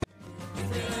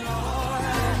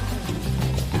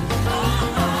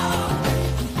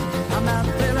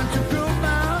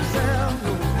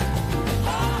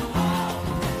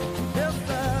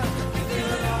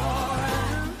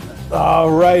All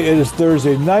right, it is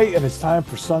Thursday night, and it's time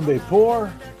for Sunday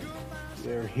Pour.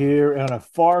 They're here on a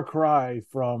far cry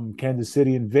from Kansas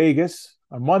City and Vegas.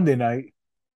 On Monday night,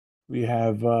 we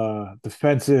have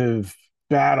defensive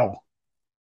battle.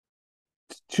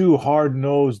 Two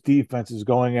hard-nosed defenses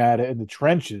going at it in the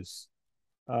trenches.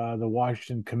 The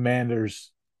Washington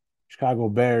Commanders, Chicago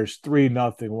Bears,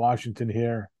 3-0 Washington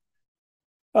here.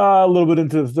 A little bit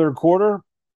into the third quarter.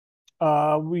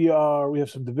 We have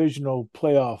some divisional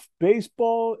playoff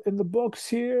baseball in the books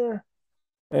here,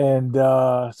 and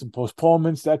some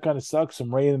postponements. That kind of sucks.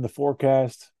 Some rain in the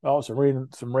forecast. Oh, some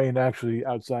rain actually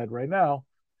outside right now,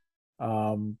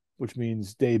 which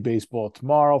means day baseball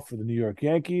tomorrow for the New York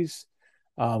Yankees,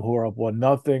 who are up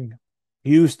 1-0.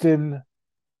 Houston,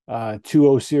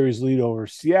 2-0 series lead over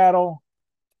Seattle.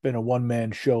 Been a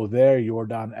one-man show there.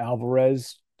 Yordan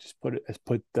Alvarez has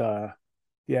put the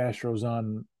Astros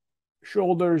on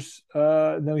shoulders.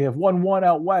 And then we have 1-1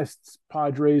 out west,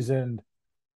 Padres and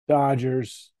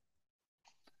Dodgers.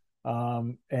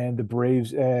 And the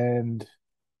Braves and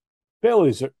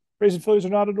Phillies. Braves and Phillies are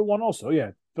not at a one also.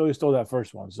 Yeah, Phillies stole that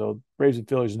first one. So Braves and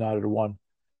Phillies are not at a one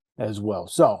as well.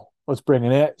 So let's bring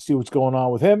in Ant, see what's going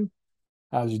on with him.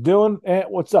 How's he doing?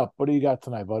 Ant, what's up? What do you got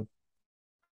tonight, bud?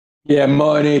 Yeah,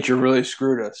 Mother Nature really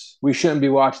screwed us. We shouldn't be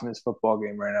watching this football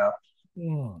game right now.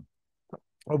 Mm.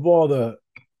 Of all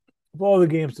the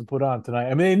games to put on tonight.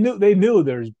 I mean, they knew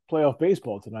there's playoff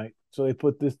baseball tonight, so they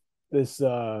put this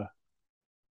dud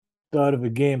of a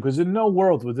game because in no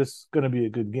world was this going to be a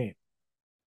good game.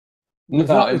 It's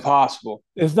No, not. impossible.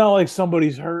 It's not like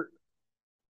somebody's hurt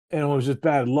and it was just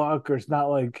bad luck, or it's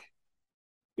not like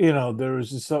there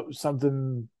was just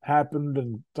something happened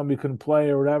and somebody couldn't play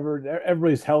or whatever.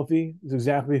 Everybody's healthy. It's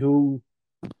exactly who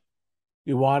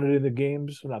you wanted in the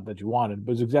games. Well, not that you wanted,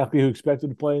 but it's exactly who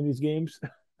expected to play in these games.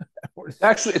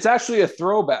 It's actually a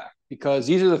throwback because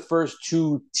these are the first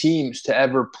two teams to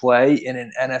ever play in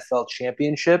an NFL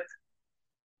championship.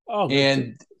 Oh,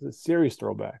 And it's a serious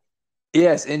throwback.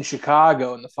 yes, in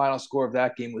Chicago, and the final score of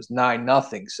that game was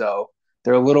 9-0. So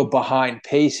they're a little behind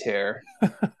pace here.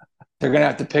 They're gonna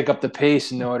have to pick up the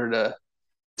pace in order to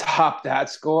top that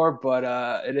score, but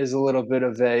it is a little bit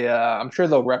of a. I'm sure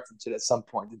they'll reference it at some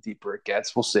point. The deeper it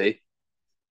gets, we'll see.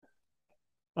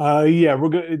 Yeah, we're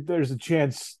good. There's a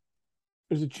chance.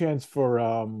 There's a chance for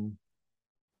a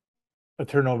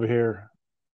turnover here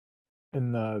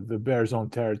in the Bears' own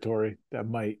territory that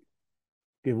might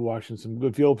give Washington some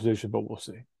good field position, but we'll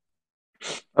see.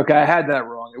 Okay, I had that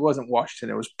wrong. It wasn't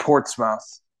Washington. It was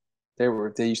Portsmouth. They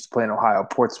used to play in Ohio,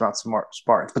 Portsmouth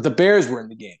Spartans, but the Bears were in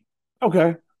the game.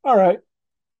 Okay, all right.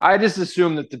 I just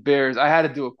assumed that the Bears. I had to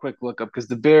do a quick lookup because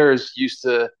the Bears used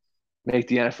to make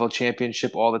the NFL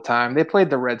championship all the time. They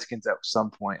played the Redskins at some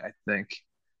point, I think.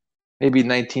 Maybe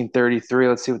 1933.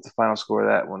 Let's see what the final score of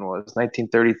that one was.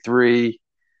 1933.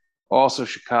 Also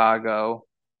Chicago.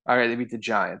 All right, they beat the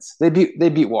Giants. They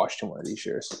beat Washington one of these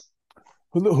years.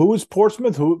 Who was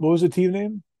Portsmouth? What was the team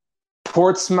name?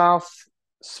 Portsmouth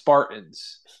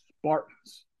Spartans.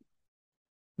 Spartans.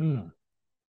 Hmm.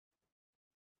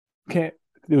 Can't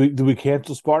do we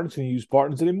cancel Spartans? Can you use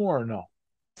Spartans anymore or no?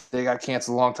 They got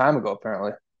canceled a long time ago,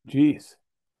 apparently. Jeez.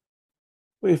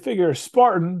 Well, you figure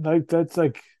Spartan, like that's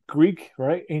like Greek,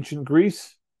 right? Ancient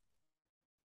Greece.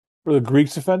 Were the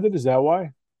Greeks offended? Is that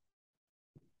why?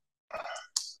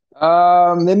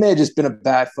 They may have just been a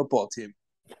bad football team.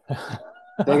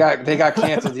 They got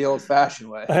canceled the old-fashioned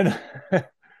way. and,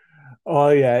 oh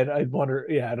yeah, and I wonder.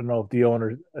 Yeah, I don't know if the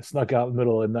owner snuck out in the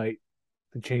middle of the night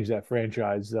to change that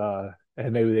franchise,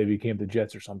 and maybe they became the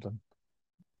Jets or something.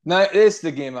 Now, this is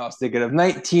the game I was thinking of.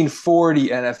 1940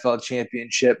 NFL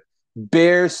Championship.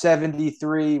 Bears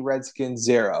 73, Redskins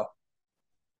 0.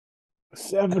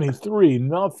 73,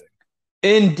 nothing.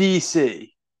 In DC.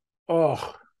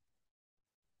 Oh,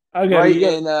 I got Right you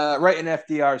got. in right in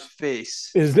FDR's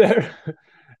face. Is there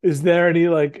is there any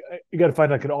like you got to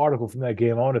find like an article from that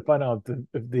game? I want to find out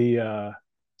if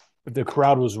the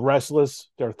crowd was restless,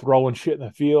 they're throwing shit in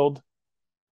the field.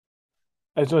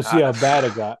 I just want to see how Uh, bad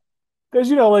it got. Because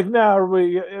like now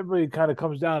everybody kind of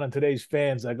comes down on today's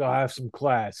fans, like, oh, I have some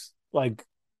class. Like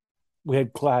we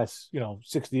had class,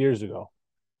 60 years ago.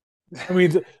 I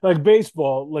mean, like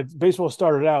baseball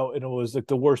started out and it was like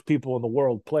the worst people in the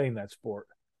world playing that sport.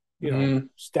 mhm.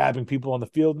 Stabbing people on the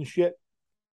field and shit.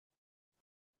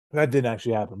 That didn't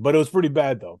actually happen, but it was pretty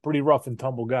bad though. Pretty rough and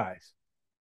tumble guys.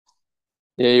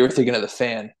 Yeah, you were thinking of the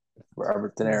fan,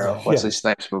 Robert De Niro, Yeah. Wesley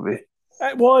Snipes movie.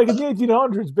 Well, like in the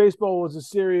 1800s, baseball was a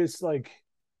serious like.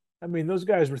 I mean, those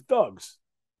guys were thugs.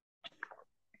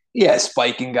 Yeah,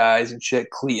 spiking guys and shit,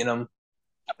 cleating them.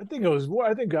 I think it was.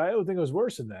 I think I would think it was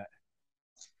worse than that.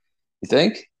 You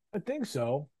think? I think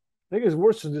so. I think it's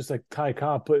worse than just like Ty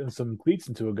Cobb putting some cleats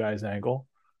into a guy's ankle.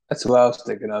 That's what I was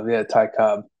thinking of. Yeah, Ty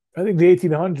Cobb. I think the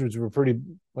 1800s were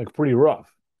pretty rough.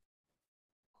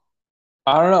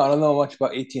 I don't know. I don't know much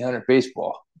about 1800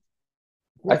 baseball.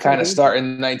 I Worth kind of looking into. start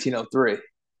in 1903.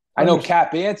 I know Under,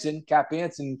 Cap Anson. Cap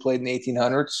Anson played in the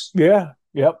 1800s. yeah,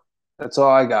 yep. That's all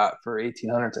I got for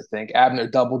 1800s, I think. Abner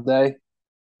Doubleday.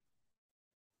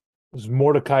 Was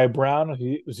Mordecai Brown?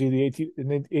 Was he the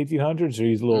 1800s, or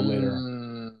he's a little later?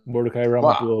 Mm, Mordecai Brown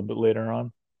might be a well, little bit later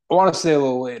on. I want to say a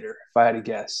little later, if I had to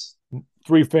guess.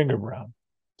 Three Finger Brown.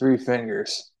 Three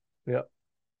fingers. Yep.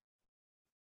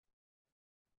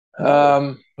 Oh,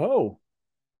 Um, oh,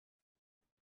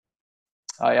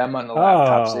 oh yeah, I'm on the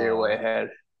laptop, so you're way oh, ahead.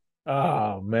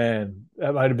 oh man,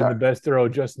 that might have been All the right. best throw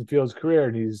of Justin Fields' career,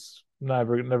 and he's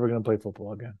never going to play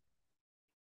football again.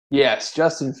 Yes,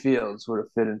 Justin Fields would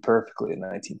have fitted perfectly in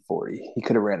 1940. He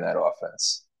could have ran that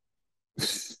offense.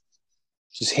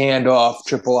 Just hand off,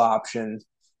 triple option,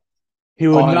 He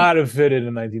would punt. not have fitted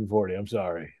in 1940. I'm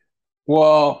sorry.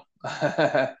 Well,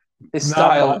 his Not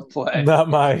style my, of play. not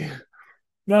my,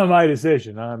 not my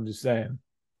decision. I'm just saying,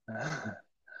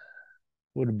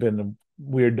 would have been a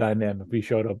weird dynamic if he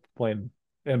showed up playing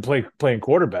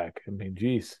quarterback. I mean,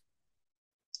 geez.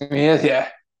 I mean, yeah,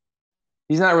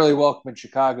 he's not really welcome in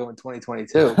Chicago in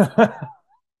 2022.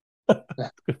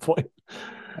 Good point.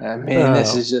 I mean,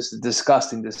 this Oh, is just a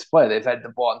disgusting display. They've had the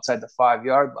ball inside the 5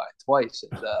 yard line twice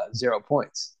and 0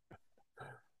 points.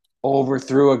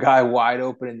 Overthrew a guy wide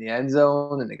open in the end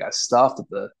zone, and they got stuffed at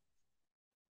the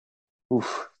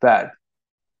bad.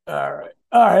 all right.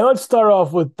 All right. Let's start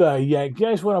off with Yanks.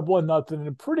 Yanks went up 1-0 and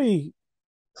a pretty.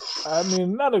 I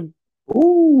mean, not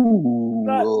Ooh,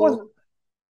 wasn't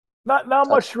not touch.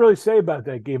 much to really say about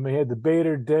that game. You had the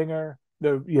Bader dinger.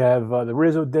 You have the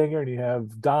Rizzo dinger, and you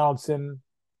have Donaldson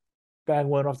bang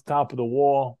went off the top of the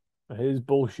wall. His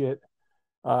bullshit.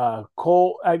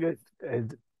 Cole,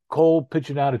 Cole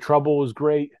pitching out of trouble was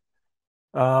great.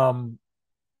 Um,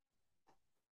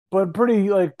 but pretty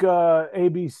like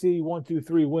ABC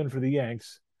 1-2-3 win for the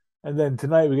Yanks. And then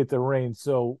tonight we get the rain.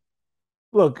 So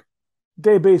look,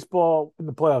 day baseball in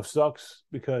the playoffs sucks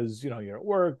because you're at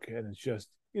work and it's just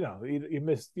you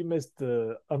missed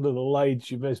the under the lights,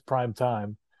 you missed prime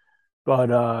time. But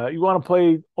you want to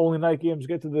play only night games,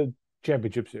 get to the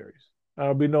championship series.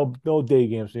 There'll be no day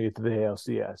games when you get to the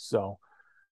ALCS. So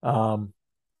um,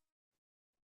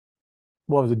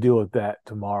 we'll have to deal with that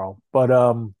tomorrow. But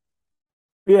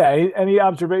yeah, any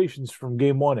observations from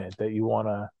game one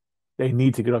that they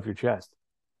need to get off your chest?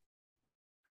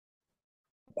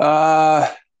 Uh,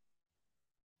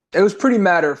 it was pretty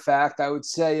matter of fact. I would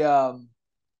say, the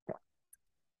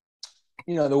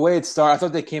way it started, I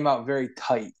thought they came out very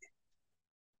tight.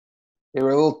 They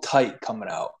were a little tight coming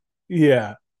out.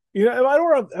 Yeah,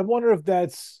 I wonder if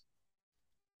that's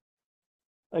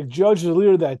like Judge is the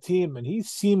leader of that team, and he's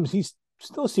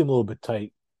still seemed a little bit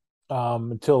tight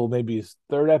until maybe his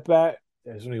third at bat.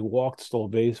 That's when he walked, stole a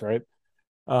base, right?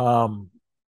 Um,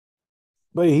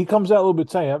 but he comes out a little bit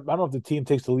tight. I don't know if the team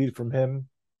takes the lead from him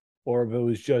or if it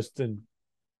was just the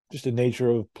nature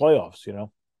of playoffs.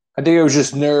 I think it was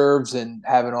just nerves and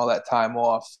having all that time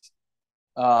off.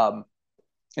 Um,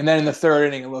 and then in the third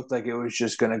inning, it looked like it was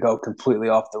just going to go completely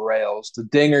off the rails. The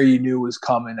dinger you knew was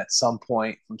coming at some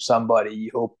point from somebody.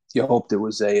 You hoped it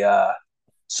was a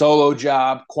solo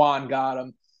job. Quan got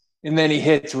him, and then he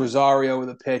hits Rosario with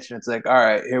a pitch, and it's like, all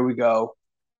right, here we go.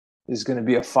 This is going to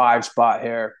be a 5 spot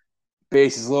here.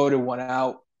 Bases loaded, one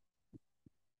out.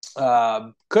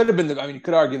 Could have been you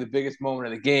could argue the biggest moment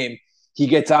of the game. He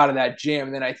gets out of that jam,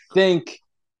 and then I think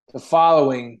the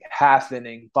following half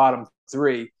inning, bottom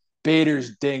three,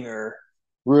 Bader's dinger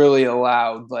really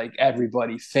allowed like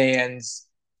everybody, fans,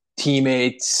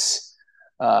 teammates,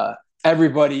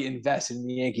 everybody invested in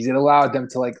the Yankees. It allowed them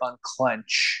to like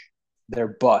unclench their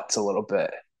butts a little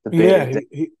bit. The Bader Yeah,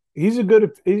 thing. he's a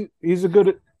good he's a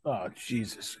good. Oh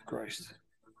Jesus Christ!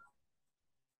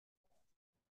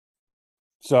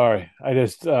 Sorry, I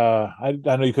just I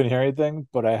know you couldn't hear anything,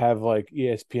 but I have like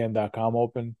ESPN.com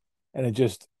open, and it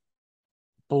just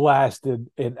blasted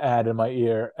an ad in my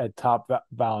ear at top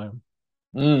volume.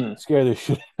 Mm. Scare the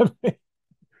shit out of me.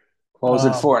 What was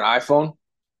it for? An iPhone?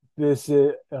 This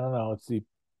is I don't know. It's the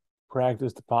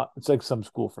practice the pot. It's like some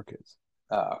school for kids.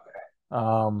 Oh,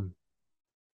 Um.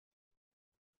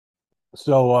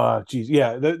 So, geez,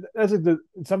 yeah, that's like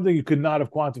something you could not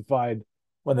have quantified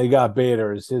when they got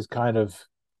Bader is his kind of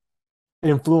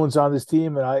influence on this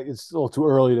team, and it's still too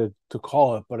early to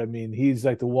call it, but I mean, he's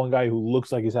like the one guy who looks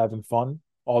like he's having fun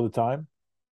all the time.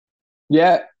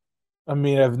 yeah. I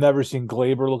mean, I've never seen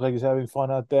Glaber look like he's having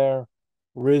fun out there.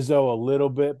 Rizzo a little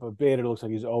bit, but Bader looks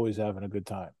like he's always having a good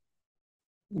time.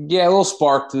 Yeah, a little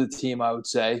spark to the team, I would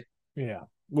say. Yeah,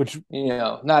 which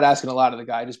Not asking a lot of the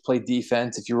guy. Just play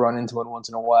defense if you run into it once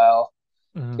in a while.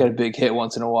 Get a big hit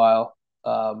once in a while.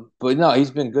 But no,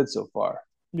 he's been good so far.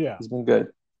 yeah. He's been good.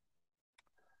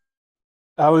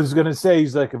 I was gonna say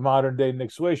he's like a modern day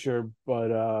Nick Swisher,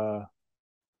 but I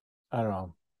don't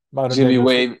know. Modern day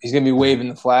Nick. He's gonna be waving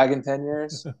the flag in 10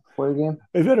 years before the game.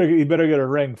 He better get a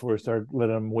ring before we start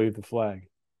letting him wave the flag.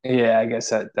 Yeah, I guess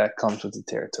that comes with the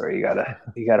territory.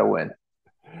 You gotta win.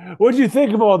 What did you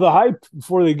think of all the hype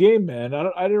before the game, man?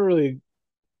 I didn't really.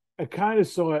 I kind of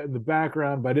saw it in the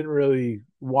background, but I didn't really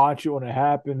watch it when it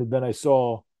happened. And then I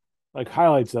saw like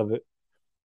highlights of it,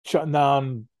 shutting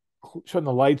down, shutting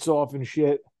the lights off and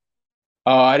shit.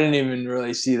 Oh, I didn't even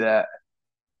really see that.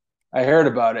 I heard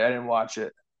about it. I didn't watch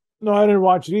it. No, I didn't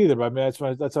watch it either. But I mean,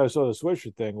 that's how I saw the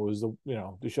Swisher thing was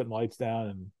the shutting lights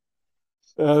down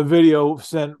and video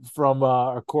sent from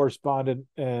our correspondent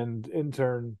and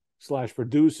intern slash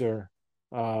producer.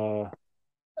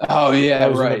 Oh yeah, I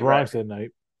was in the right, right. Bronx that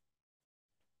night.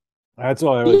 That's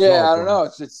all I really Yeah, saw I for don't him. know.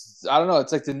 It's I don't know.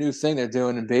 It's like the new thing they're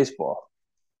doing in baseball.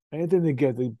 Anything to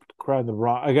get the crowd in the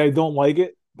Bronx. Like, I don't like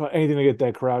it, but anything to get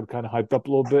that crowd kind of hyped up a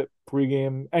little bit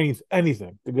pregame.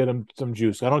 Anything to get them some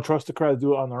juice. I don't trust the crowd to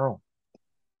do it on their own.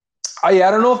 I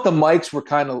don't know if the mics were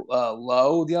kind of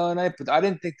low the other night, but I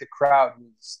didn't think the crowd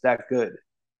was that good.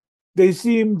 They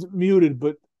seemed muted,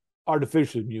 but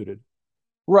artificially muted.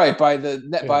 Right by the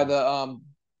net Yeah,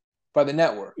 by the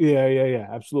network. yeah.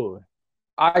 Absolutely.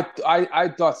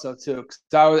 I thought so too.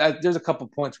 Cause there's a couple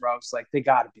points where I was like, they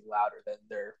got to be louder than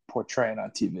they're portraying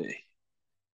on TV. It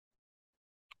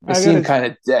I seemed gotta. kind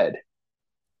of dead.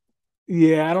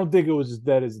 Yeah, I don't think it was as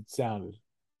dead as it sounded,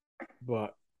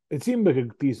 but it seemed like a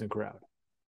decent crowd.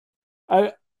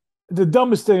 I The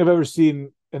dumbest thing I've ever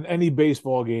seen in any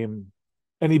baseball game,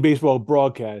 any baseball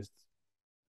broadcast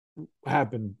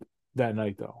happened that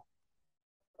night though.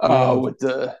 You know, With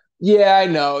the Yeah, I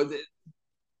know.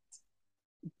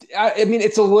 I mean,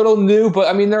 it's a little new, but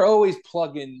I mean, they're always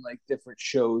plugging like different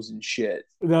shows and shit.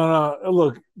 no.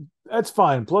 Look, that's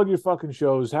fine. Plug your fucking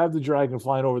shows. Have the dragon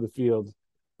flying over the field,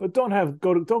 but don't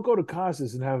go to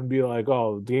Costas and have him be like,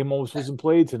 "Oh, the game almost wasn't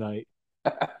played tonight."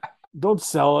 Don't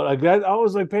sell it like that. I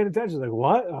was like paying attention. Like,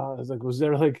 what? I was like, is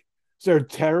there a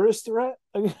terrorist threat?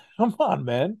 Like, come on,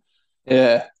 man.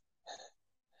 Yeah,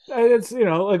 It's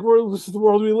like this is the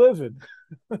world we live in.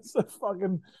 That's the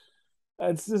fucking.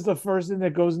 That's just the first thing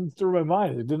that goes through my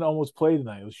mind. It didn't almost play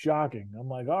tonight. It was shocking. I'm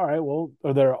like, all right, well,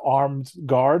 are there armed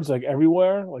guards like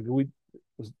everywhere? Like we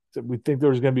think there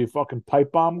was going to be a fucking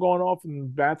pipe bomb going off in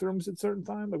bathrooms at certain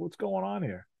time. Like, what's going on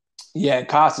here? yeah. And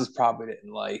Costas probably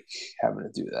didn't like having to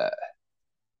do that.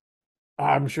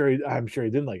 I'm sure he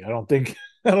didn't like. I don't think.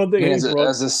 I don't I think mean, any pro.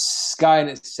 as a guy in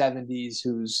his 70s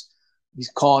he's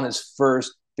calling his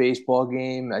first baseball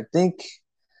game. I think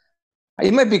he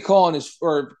might be calling his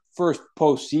or first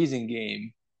postseason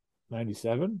game.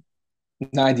 97.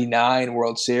 99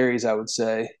 World Series, I would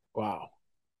say. Wow.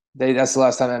 That's the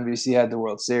last time NBC had the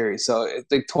World Series. So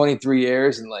it's like 23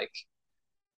 years and like,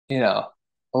 you know,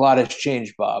 a lot has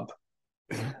changed, Bob.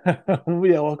 Yeah.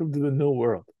 Welcome to the new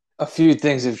world. A few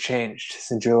things have changed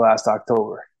since your last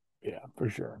October. Yeah, for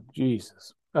sure.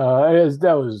 Jesus.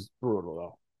 That was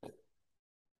brutal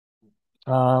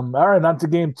though. All right, on to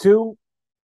game two.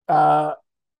 Uh,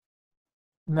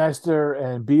 Nestor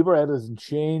and Bieber. That doesn't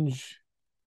change.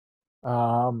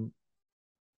 Um,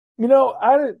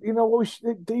 I what we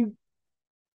should, they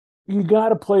you got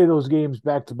to play those games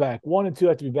back to back. One and two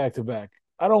have to be back to back.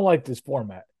 I don't like this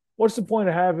format. What's the point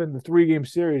of having the 3 game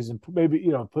series and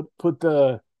maybe put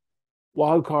the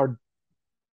wild card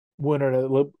winner at a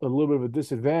little bit of a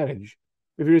disadvantage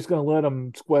if you're just going to let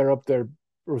them square up their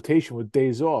rotation with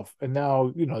days off, and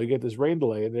now you get this rain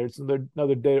delay and there's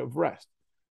another day of rest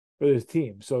for this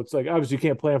team. So it's like obviously you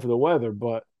can't plan for the weather,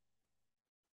 but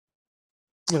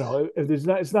if there's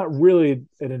not, it's not really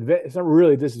it's not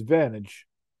really a disadvantage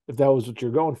if that was what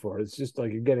you're going for. It's just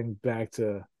like you're getting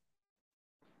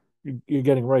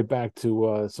right back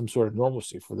to some sort of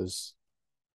normalcy for this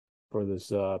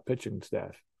pitching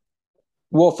staff.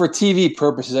 Well, for TV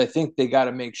purposes, I think they got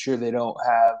to make sure they don't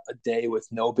have a day with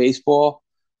no baseball,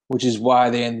 which is why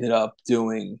they ended up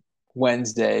doing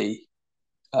Wednesday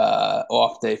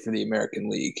off day for the American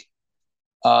League.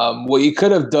 What you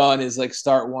could have done is like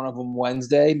start one of them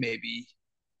Wednesday, maybe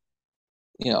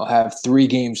have 3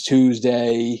 games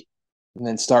Tuesday, and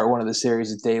then start one of the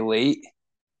series a day late,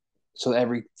 so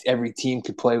every team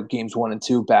could play games 1 and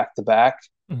 2 back to back.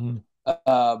 Mm-hmm.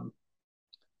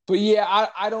 But yeah,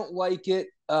 I don't like it.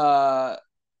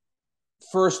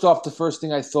 first off, the first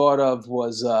thing I thought of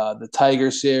was the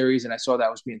Tiger series, and I saw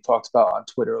that was being talked about on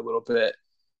Twitter a little bit.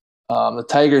 The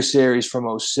Tiger series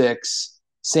from '06,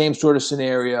 same sort of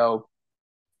scenario.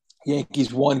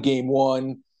 Yankees won game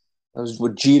one. It was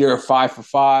with Jeter 5 for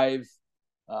 5,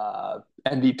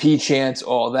 MVP chance,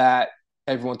 all that.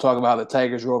 Everyone talking about how the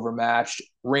Tigers were overmatched.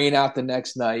 Rain out the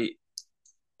next night.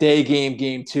 Day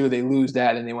game two, they lose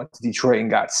that, and they went to Detroit and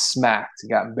got smacked,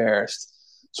 got embarrassed.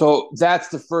 So that's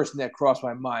the first thing that crossed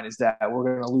my mind is that we're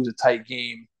going to lose a tight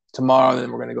game tomorrow, and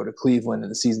then we're going to go to Cleveland,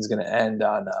 and the season's going to end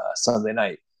on Sunday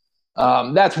night.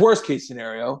 That's worst case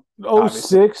scenario. Oh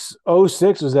six, oh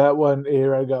six. Was that when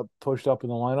A-Rod got pushed up in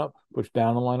the lineup, pushed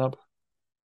down the lineup?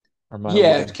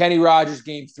 Yeah, Kenny Rogers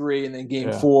game 3, and then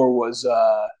game 4 was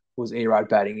A-Rod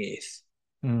batting 8th.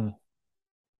 Mm.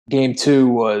 Game two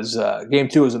was a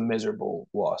miserable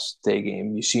loss day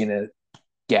game. You've seen a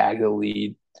gag a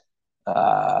lead.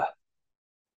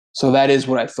 So that is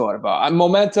what I thought about.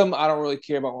 Momentum, I don't really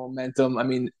care about momentum. I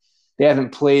mean, they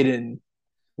haven't played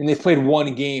they've played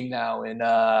one game now in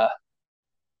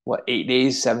 8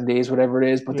 days, 7 days, whatever it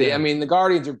is. But the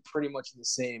Guardians are pretty much in the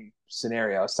same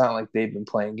scenario. It's not like they've been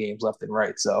playing games left and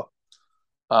right. So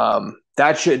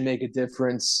that shouldn't make a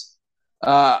difference.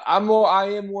 I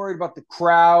am worried about the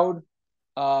crowd.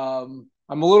 I'm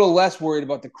a little less worried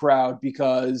about the crowd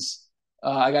because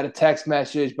I got a text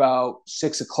message about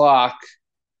 6:00.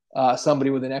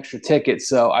 Somebody with an extra ticket,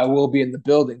 so I will be in the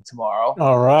building tomorrow.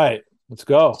 All right, let's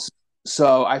go.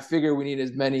 So I figure we need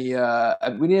as many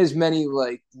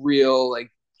like real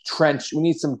like trench. We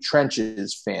need some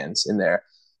trenches fans in there.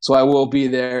 So I will be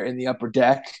there in the upper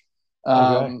deck.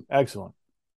 Okay. Excellent.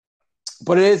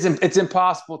 But it's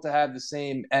impossible to have the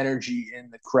same energy in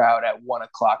the crowd at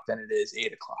 1:00 than it is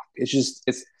 8:00.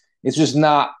 It's just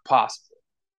not possible.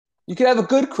 You can have a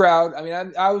good crowd. I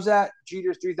mean, I was at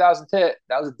Jeter's 3,000 hit.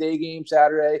 That was a day game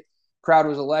Saturday. Crowd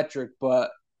was electric,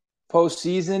 but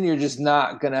postseason, you're just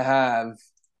not going to have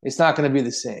 – it's not going to be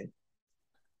the same.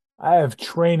 I have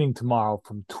training tomorrow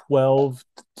from 12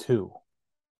 to 2.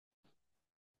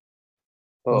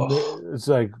 Ugh. It's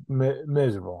like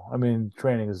miserable. I mean,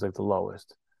 training is like the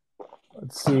lowest.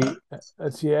 Let's see.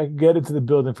 I can get into the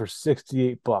building for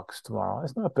 $68 tomorrow.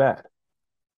 That's not bad.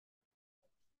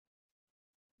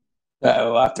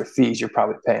 Well, after fees, you're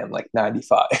probably paying like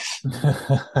 95.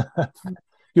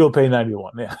 You'll pay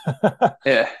 91. Yeah.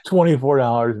 Yeah.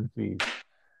 $24 in fees.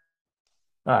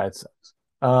 All right,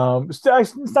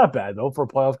 sucks. It's not bad though for a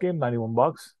playoff game.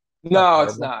 $91. No,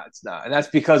 it's not. It's not, and that's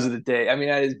because of the day. I mean,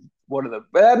 that is one of the.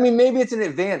 But I mean, maybe it's an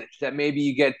advantage that maybe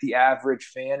you get the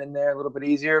average fan in there a little bit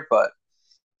easier. But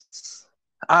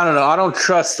I don't know. I don't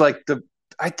trust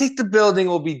I think the building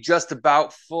will be just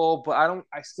about full, but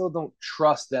I still don't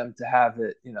trust them to have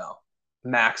it,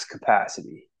 max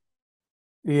capacity.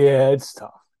 Yeah, it's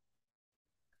tough.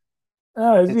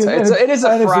 It is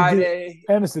a Friday.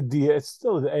 And it's it's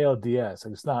still the ALDS.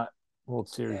 Like it's not World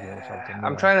Series or something.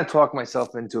 I'm trying to talk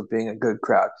myself into it being a good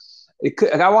crowd.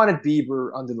 I wanted Bieber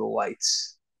under the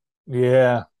lights.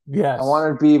 Yeah. Yes. I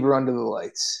wanted Bieber under the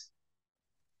lights.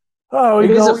 Oh,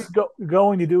 you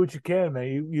go and you do what you can,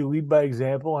 man. You lead by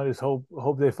example. I just hope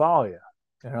they follow you.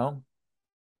 You know,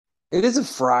 it is a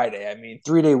Friday. I mean,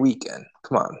 3-day weekend.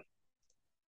 Come on.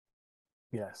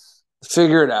 Yes.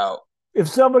 Figure it out. If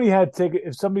somebody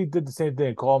did the same thing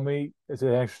and called me as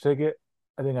an extra ticket,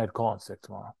 I think I'd call in sick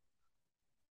tomorrow.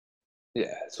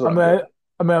 Yeah, that's what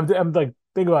I'm like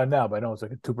thinking about it now, but I know it's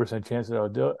like a 2% chance that I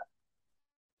would do it,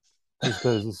 just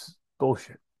because it's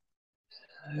bullshit.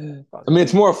 I mean,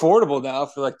 it's more affordable now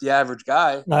for like the average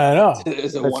guy. I know.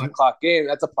 It's a 1:00 game.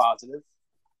 That's a positive.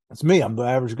 That's me. I'm the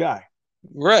average guy.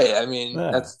 Right. I mean,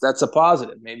 that's a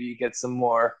positive. Maybe you get some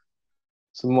more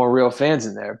real fans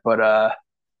in there. But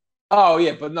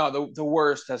but no, the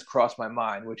worst has crossed my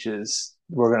mind, which is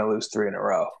we're gonna lose 3 in a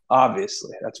row.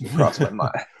 Obviously, that's what crossed my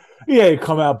mind. Yeah, you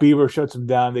come out, Bieber shuts him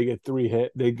down. They get 3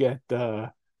 hit. They get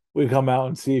we come out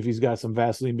and see if he's got some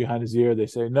Vaseline behind his ear. They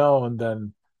say no, and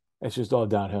then it's just all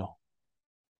downhill.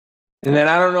 And then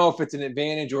I don't know if it's an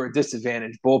advantage or a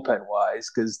disadvantage bullpen wise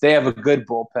because they have a good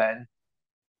bullpen.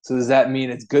 So does that mean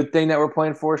it's a good thing that we're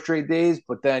playing 4 straight days?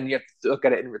 But then you have to look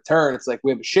at it in return. It's like we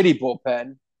have a shitty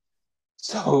bullpen.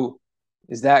 So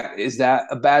is that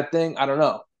a bad thing? I don't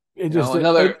know. It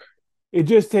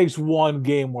just takes one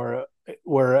game where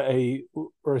a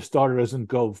starter doesn't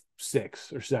go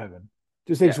 6 or 7. It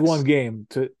just takes one game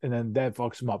and then that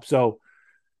fucks him up. So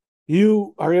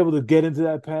you are able to get into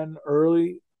that pen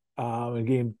early in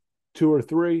game 2 or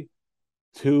 3.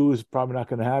 2 is probably not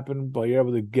going to happen, but you're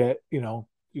able to get, you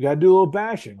got to do a little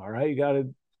bashing, all right? You got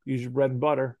to use your bread and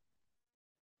butter.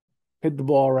 Hit the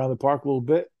ball around the park a little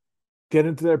bit. get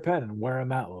into their pen and wear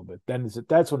them out a little bit. Then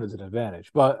that's when it's an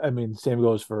advantage. But I mean, same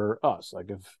goes for us.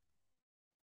 Like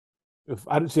if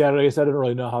I didn't see, I guess I didn't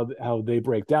really know how they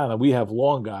break down. And we have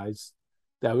long guys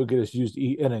that would get us used to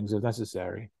 8 innings if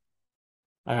necessary.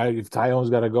 If Tyone's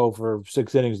got to go for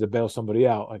 6 innings to bail somebody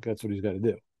out, like that's what he's got to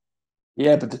do.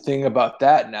 Yeah, but the thing about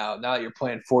that now that you're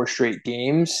playing 4 straight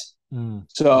games, You need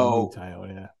so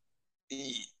Tyone,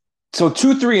 so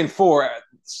 2, 3, and 4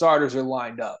 starters are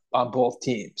lined up on both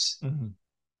teams. yeah. Mm-hmm.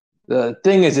 The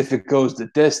thing is, if it goes the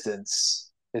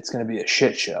distance, it's going to be a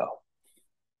shit show.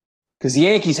 Because the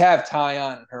Yankees have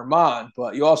Tyon and Herman,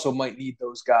 but you also might need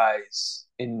those guys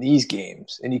in these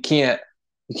games, and you can't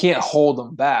hold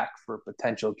them back for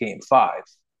potential game 5.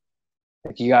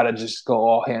 Like you got to just go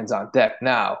all hands on deck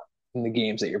now in the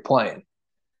games that you're playing.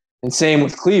 And same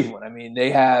with Cleveland. I mean,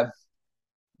 they have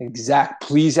Zach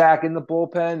Plesac in the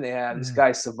bullpen. They have this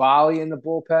guy Savali in the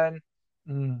bullpen.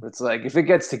 It's like if it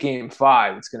gets to game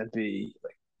 5, it's going to be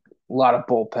like a lot of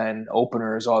bullpen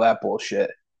openers, all that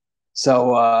bullshit.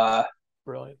 So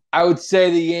Brilliant. I would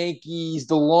say the Yankees,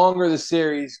 the longer the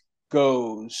series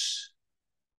goes,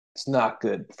 it's not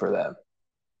good for them.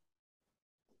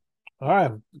 All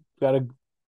right, got to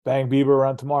bang Bieber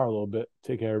around tomorrow a little bit.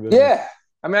 Take care of business. Yeah,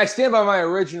 I mean, I stand by my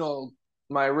original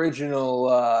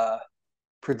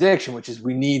prediction, which is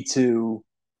we need to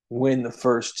win the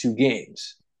first 2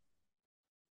 games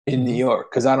in New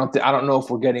York because I don't know if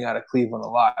we're getting out of Cleveland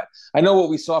alive. I know what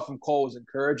we saw from Cole was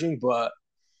encouraging, but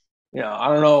I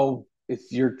don't know if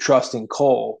you're trusting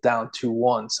Cole down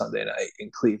 2-1 Sunday night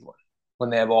in Cleveland when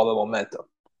they have all the momentum.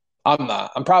 I'm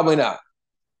not. I'm probably not.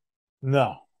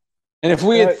 No. And if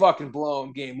we had fucking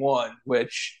blown game 1,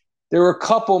 which there were a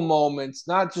couple moments,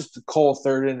 not just the Cole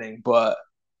 3rd inning, but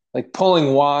like pulling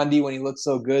Wandy when he looked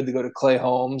so good to go to Clay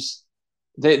Holmes,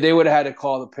 they would have had to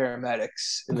call the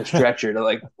paramedics in the stretcher to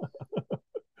like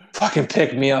fucking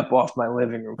pick me up off my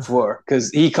living room floor because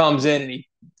he comes in and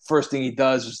first thing he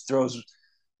does is throws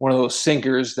one of those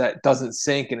sinkers that doesn't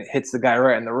sink and it hits the guy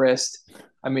right in the wrist.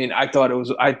 I mean, I thought it was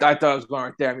going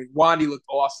right there. I mean, Wandy looked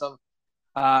awesome.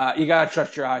 You gotta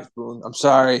trust your eyes, Boone. I'm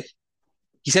sorry.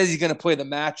 He says he's gonna play the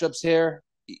matchups here.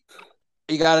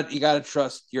 You gotta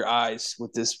trust your eyes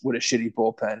with a shitty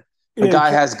bullpen. The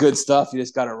guy has good stuff. You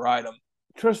just gotta ride him.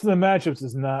 Trusting the matchups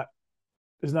is not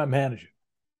managing.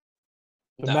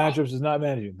 The matchups is not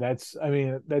managing.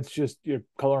 That's just you're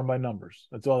coloring by numbers.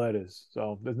 That's all that is.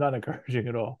 So it's not encouraging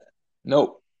at all.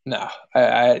 Nope. No.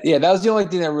 That was the only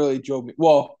thing that really drove me.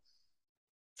 Well,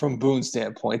 from Boone's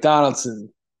standpoint,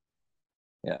 Donaldson.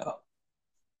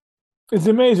 It's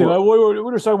amazing. We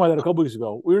were talking about that a couple weeks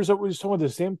ago. We were talking about the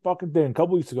same fucking thing a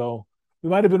couple weeks ago. We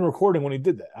might have been recording when he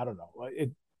did that. I don't know.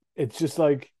 It's just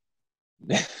like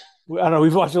I don't know.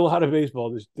 We've watched a lot of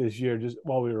baseball this year just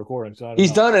while we were recording. So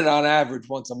he's done it on average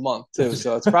once a month too.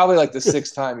 So it's probably like the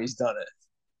 6th time he's done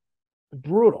it.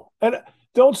 Brutal. And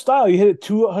don't style. You hit it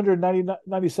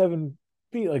 297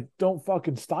 feet. Like don't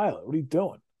fucking style it. What are you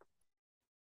doing?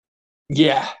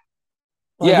 Yeah.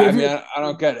 Like, I mean, I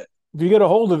don't get it. If you get a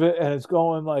hold of it and it's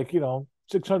going like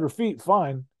 600 feet,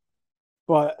 fine.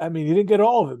 But I mean, you didn't get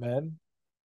all of it, man.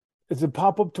 It's a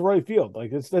pop up to right field.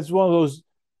 Like that's one of those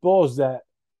balls that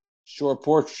short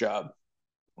porch job,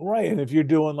 right? And if you're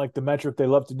doing like the metric they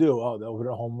love to do, they'll hit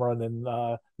a home run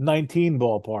in 19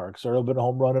 ballparks, or they'll hit a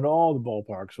home run in all the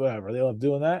ballparks, whatever. They love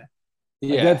doing that.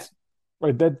 Yeah, like that's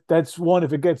right. That's one.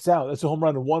 If it gets out, that's a home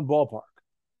run in one ballpark.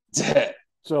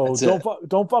 So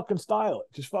don't fucking style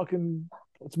it. Just fucking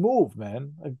let's move,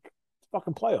 man. Like it's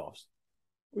fucking playoffs.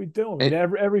 What are you doing?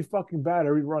 Every fucking bat,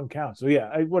 every run counts. So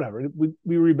yeah, whatever.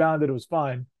 We rebounded. It was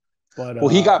fine. But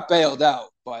he got bailed out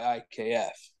by IKF.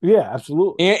 Yeah,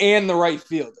 absolutely. And the right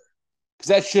fielder, because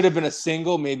that should have been a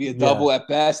single, maybe a double at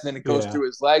best, and then it goes through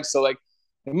his legs. So like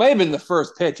it might have been the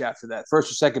first pitch after that, first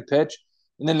or second pitch,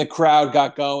 and then the crowd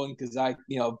got going because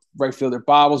right fielder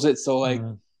bobbles it. So like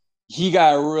he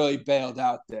got really bailed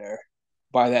out there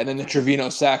by that. And then the Trevino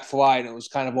sac fly, and it was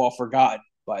kind of all forgotten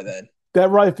by then. That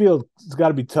right field has got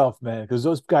to be tough, man, because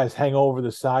those guys hang over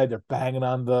the side. They're banging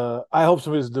on the. I hope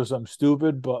somebody doesn't do something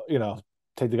stupid, but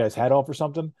take the guy's head off or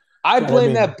something. I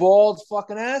blame that bald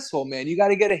fucking asshole, man. You got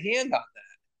to get a hand on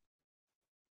that.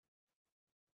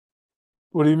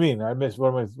 What do you mean? I missed.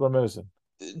 What am I missing?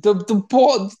 The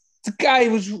ball. The guy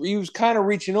was kind of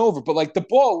reaching over, but like the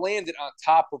ball landed on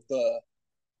top of the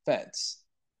fence.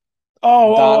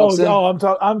 I'm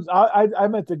talking. I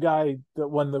meant the guy that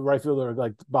when the right fielder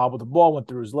like bobbled the ball went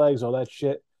through his legs, all that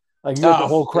shit. Like you got the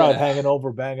whole crowd hanging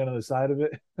over, banging on the side of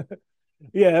it.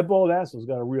 Yeah, that bald asshole's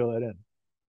got to reel that in.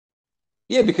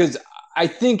 Yeah, because I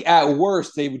think at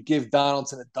worst they would give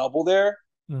Donaldson a double there.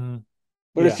 Mm-hmm.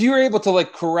 But if Yeah, you're able to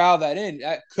like corral that in,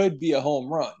 that could be a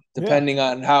home run, yeah. depending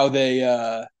on how they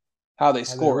How they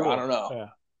score. I rule. don't know. Yeah,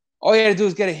 All you got to do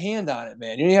is get a hand on it,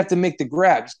 man. You don't have to make the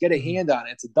grab; just get a hmm hand on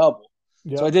it. It's a double.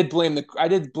 So yep. I did blame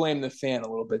the fan a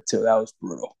little bit too. That was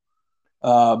brutal.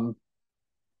 Um,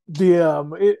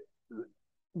 The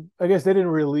I guess they didn't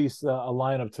release a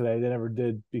lineup today. They never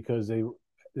did because they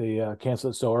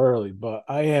canceled it so early. But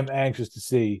I am anxious to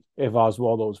see if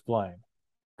Oswaldo is playing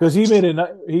because he made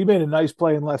a nice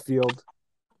play in left field.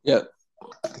 yeah,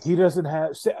 He doesn't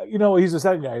have, he's the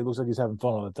second guy. He looks like he's having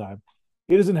fun all the time.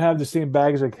 He doesn't have the same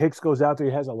baggage. Like Hicks goes out there,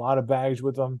 he has a lot of baggage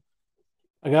with him.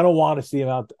 Like I don't want to see him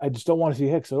out. I just don't want to see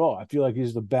Hicks at all. I feel like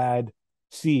he's the bad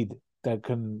seed that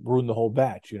can ruin the whole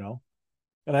batch.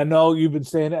 And I know you've been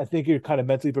saying it. I think you're kind of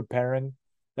mentally preparing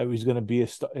that he's going to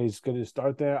he's going to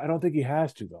start there. I don't think he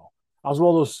has to though.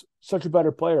 Oswaldo's such a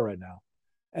better player right now,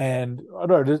 and I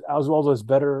don't know. Oswaldo is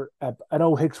better at. I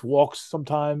know Hicks walks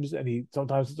sometimes, and he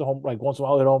sometimes hits a home like once in a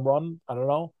while hit a home run. I don't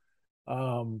know.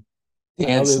 Um, I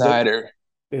Dan know Snyder.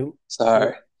 they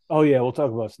Sorry, oh yeah, we'll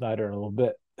talk about Snyder in a little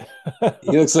bit.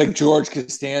 he looks like George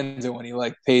Costanza when he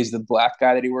like pays the black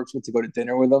guy that he works with to go to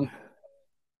dinner with him.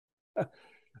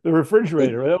 The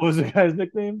refrigerator. That was the guy's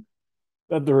nickname.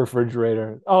 Not the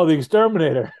refrigerator. Oh, the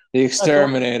exterminator. The That's what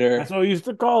exterminator. that's what we used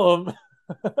to call him.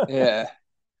 Yeah.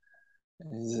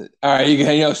 All right, you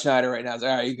know Schneider right now. All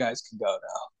right, you guys can go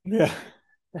Yeah.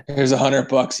 now. Here's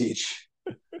 $100 each.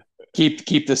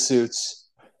 Keep the suits.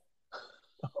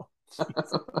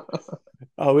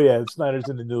 Oh yeah, Snyder's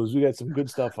in the news. We got some good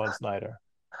stuff on Snyder.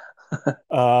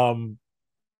 Um,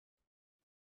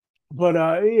 but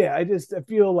yeah, I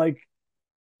feel like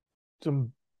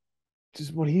some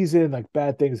just when he's in, like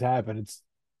bad things happen. It's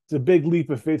a big leap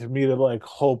of faith for me to like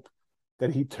hope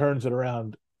that he turns it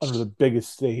around under the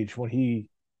biggest stage when he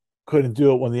couldn't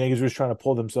do it when the Yankees were trying to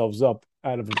pull themselves up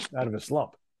out of a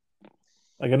slump.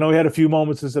 Like I know he had a few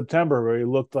moments in September where he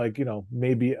looked like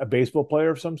maybe a baseball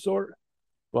player of some sort,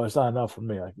 but it's not enough for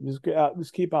me. Like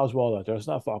just keep Oswald out there. Let's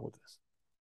not fuck with this.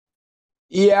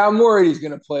 Yeah, I'm worried he's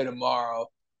gonna play tomorrow.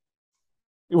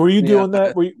 Were you Yeah, doing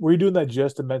that? Were you doing that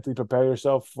just to mentally prepare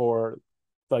yourself for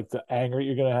like the anger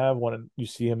you're gonna have when you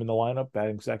see him in the lineup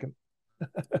batting second?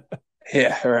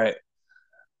 yeah, right.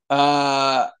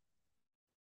 Uh,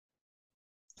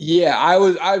 yeah,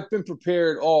 I've been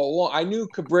prepared all along. I knew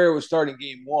Cabrera was starting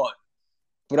game one,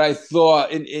 but I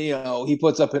thought, he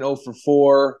puts up an 0 for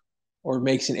 4 or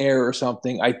makes an error or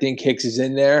something. I think Hicks is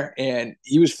in there, and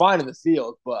he was fine in the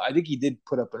field, but I think he did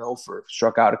put up an 0 for,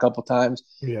 struck out a couple times,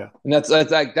 Yeah, and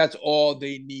that's all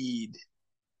they need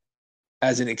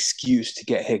as an excuse to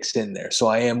get Hicks in there. So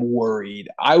I am worried.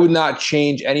 I would not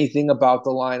change anything about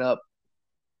the lineup.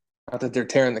 Not that they're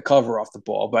tearing the cover off the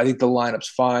ball, but I think the lineup's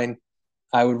fine.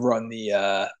 I'd run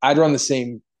the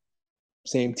same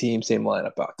team, same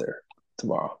lineup out there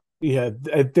tomorrow. yeah.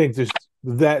 I think just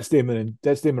that statement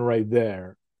right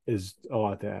there is a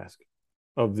lot to ask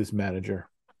of this manager.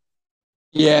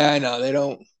 Yeah, I know they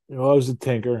don't. I was a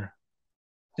tinker.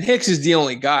 Hicks is the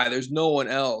only guy. There's no one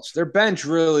else. Their bench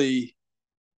really.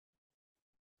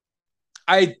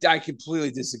 I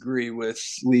completely disagree with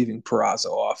leaving Peraza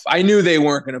off. I knew they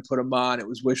weren't going to put him on. It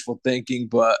was wishful thinking,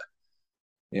 but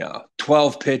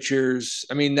 12 pitchers.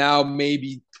 I mean, now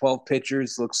maybe 12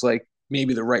 pitchers looks like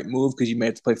maybe the right move because you may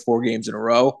have to play 4 games in a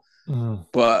row. Mm.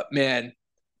 But man,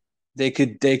 they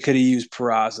could have used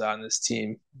Peraza on this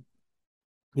team.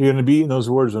 You're going to be eating those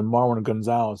words when Marwin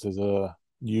Gonzalez is a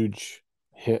huge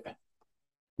hit.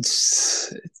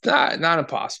 It's not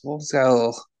impossible. It's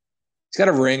got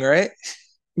a ring, right?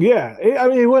 Yeah, I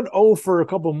mean, he went 0 for a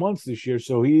couple months this year,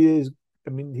 so he is.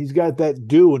 I mean, he's got that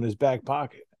dew in his back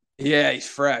pocket. Yeah, he's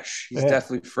fresh. He's Yeah,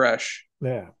 definitely fresh.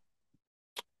 yeah,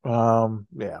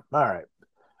 yeah. All right.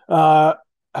 Uh,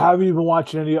 have you been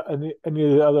watching any of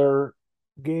the other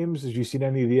games? Have you seen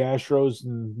any of the Astros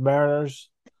and Mariners?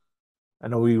 I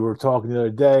know we were talking the other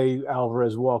day.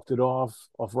 Alvarez walked it off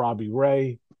Robbie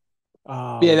Ray.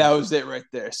 Yeah, that Um, was it right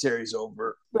there. Series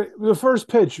over. but the first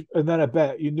pitch and then at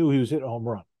bat, you knew he was hitting a home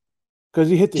run because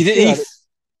he hit the He did. shit out of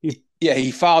he. Yeah,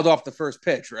 he fouled off the first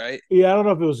pitch, right? Yeah, I don't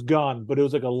know if it was gone, but it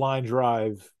was like a line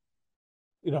drive,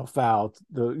 foul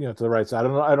to the right side.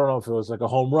 I don't know if it was like a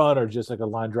home run or just like a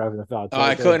line drive in the foul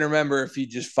I territory. couldn't remember if he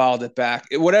just fouled it back.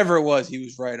 Whatever it was, he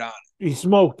was right on He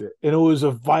smoked it, and it was a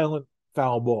violent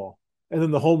foul ball. And then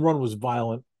the home run was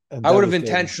violent and I would have devastating.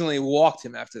 intentionally walked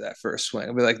him after that first swing.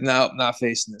 I'd be like, no, not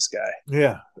facing this guy.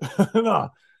 Yeah, no,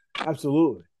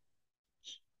 absolutely.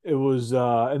 It was,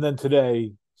 and then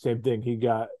today, same thing. He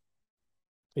got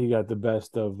the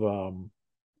best of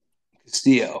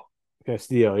Castillo.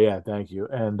 Castillo. Yeah, thank you.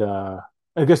 And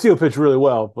Castillo pitched really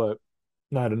well, but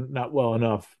not well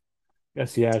enough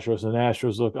against the Astros, and the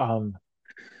Astros look on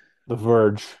the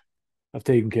verge of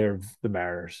taking care of the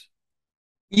Mariners.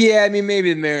 Yeah, I mean,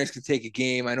 maybe the Mariners could take a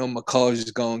game. I know McCullers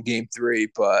is going game three,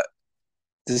 but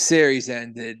the series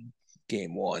ended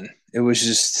game one. It was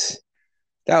just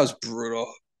that was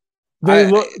brutal. I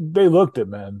They looked it,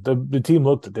 man. The team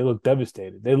looked it. They looked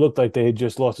devastated. They looked like they had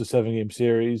just lost a 7 game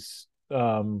series.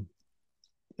 To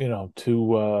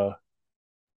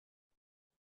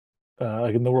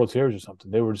like in the World Series or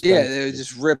something. They were just yeah, they devastated.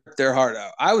 just ripped their heart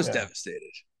out. I was Yeah,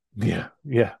 devastated. yeah,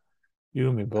 yeah. You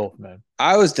and me both, man.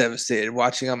 I was devastated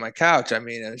watching on my couch. I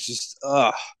mean, it was just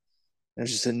it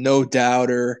was just a no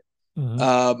doubter. Hmm.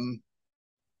 Um,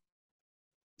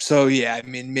 so yeah, I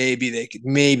mean, maybe they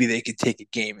could take a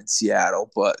game in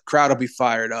Seattle, but crowd will be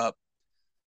fired up.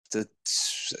 The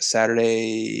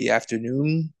Saturday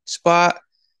afternoon spot,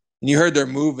 and you heard they're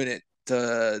moving it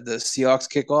to the Seahawks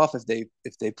kickoff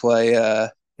if they play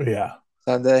Yeah.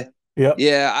 Sunday. Yep.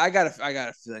 Yeah, I got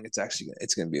a feeling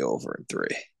it's gonna be over in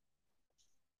three.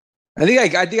 I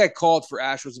think I called for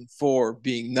Astros in four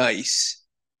being nice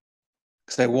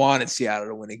because I wanted Seattle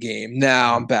to win a game.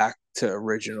 Now I'm back to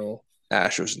original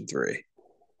Astros in three.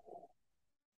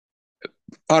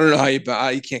 I don't know how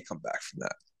you can't come back from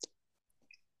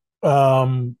that.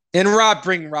 Um, And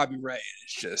bringing Robbie Ray in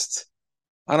is just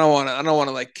I don't want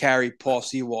to like carry Paul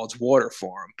Sewald's water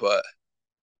for him, but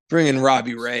bringing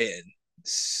Robbie Ray in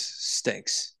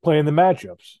stinks. Playing the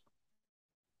matchups.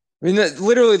 I mean,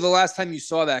 literally the last time you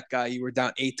saw that guy, you were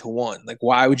down 8-1. Like,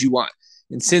 why would you want?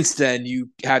 And since then, you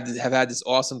have had this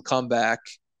awesome comeback.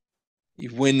 You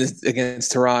win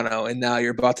against Toronto, and now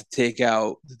you're about to take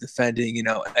out the defending,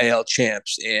 AL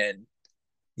champs, and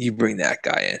you bring that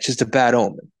guy in. It's just a bad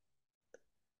omen.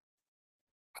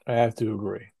 I have to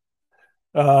agree.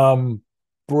 Um,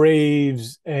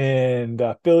 Braves and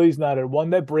Phillies not at one.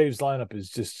 That Braves lineup is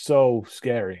just so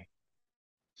scary.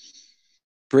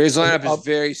 Braves Like lineup is up,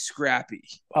 very scrappy.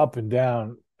 up and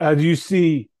down. Do you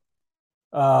see?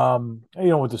 You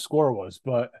know what the score was,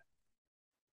 but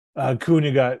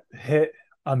Cunha got hit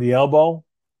on the elbow,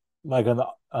 like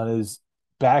on his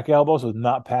back elbow, so it's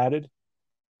not padded,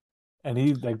 and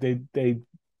he like they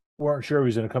weren't sure he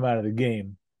was going to come out of the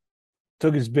game.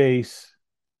 Took his base,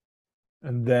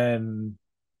 and then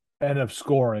ended up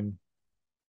scoring.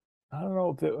 I don't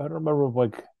know I don't remember if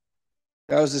like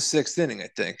That was the sixth inning, I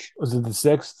think. was it the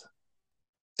sixth?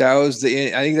 That was I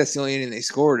think that's the only inning they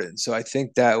scored in. So I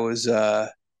think that was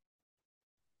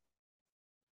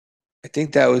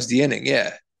the inning,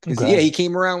 yeah. Because yeah, Okay. he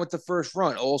came around with the first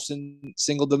run. Olson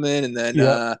singled him in, and then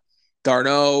Yeah.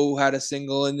 Darno had a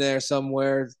single in there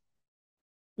somewhere.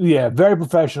 Yeah. Very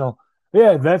professional.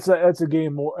 Yeah. That's a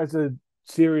game more. That's a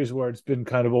series where it's been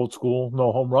kind of old school.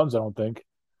 No home runs, I don't think.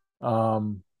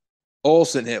 Um,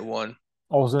 Olson hit one,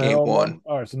 also a game home one. run.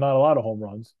 All right, so not a lot of home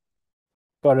runs,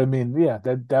 but I mean, yeah,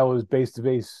 that was base to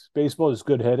base baseball. Is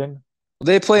good hitting.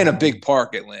 They play in a big Um,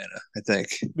 park, Atlanta, I think.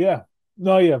 yeah.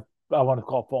 No, yeah. I want to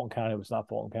call it Fulton County, but it's not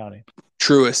Fulton County.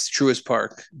 Truist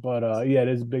Park. But yeah, it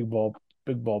is a big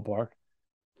ballpark.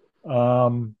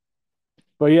 Um,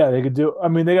 but yeah, they could do. I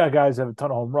mean, they got guys that have a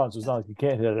ton of home runs, so it's not like you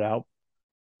can't hit it out.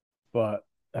 But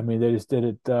I mean, they just did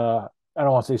it. I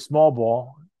don't want to say small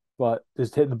ball, but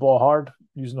just hitting the ball hard,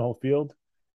 using the whole field.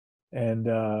 And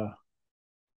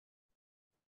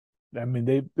I mean,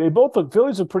 they both look.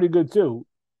 Phillies are pretty good too.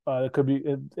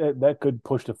 That could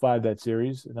push to five that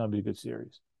series, and that'd be a good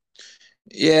series.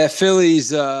 Yeah,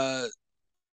 Phillies,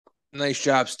 nice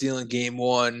job stealing game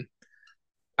one.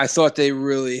 I thought they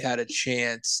really had a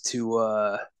chance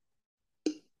to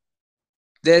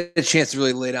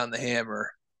really lay down the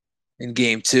hammer in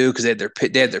game two because they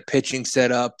had their pitching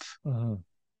set up,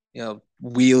 Mm-hmm.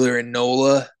 Wheeler and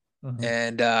Nola, Mm-hmm.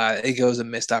 and it goes a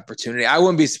missed opportunity. I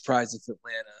wouldn't be surprised if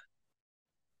Atlanta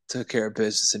took care of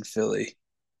business in Philly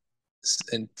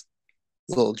and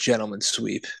little gentleman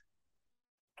sweep.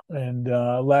 And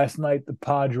last night the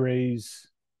Padres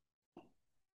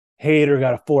Hader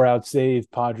got a 4 out save.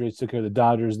 Padres took care of the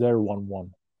Dodgers. They're 1-1.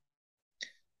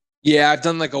 Yeah, I've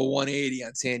done like a 180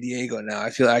 on San Diego now. I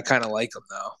feel like I kind of like them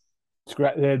now.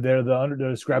 They're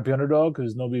the scrappy underdog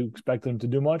because nobody expected them to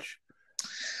do much.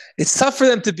 It's tough for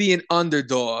them to be an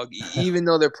underdog, even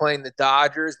though they're playing the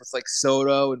Dodgers with like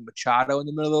Soto and Machado in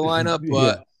the middle of the lineup.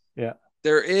 But Yeah, yeah.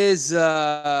 there is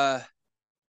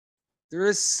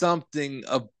something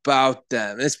about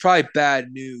them. And it's probably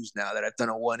bad news now that I've done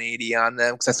a 180 on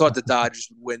them because I thought the Dodgers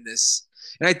would win this.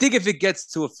 And I think if it gets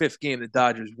to a fifth game, the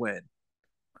Dodgers win.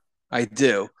 I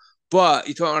do. But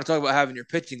want to talk about having your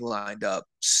pitching lined up.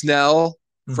 Snell,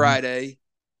 Mm-hmm. Friday.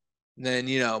 And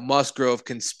then, Musgrove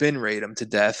can spin rate him to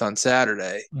death on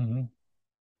Saturday. Mm-hmm.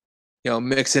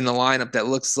 mix in a lineup that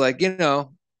looks like,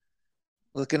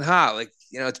 looking hot. Like,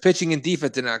 it's pitching and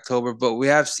defense in October, but we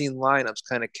have seen lineups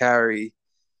kind of carry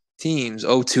teams.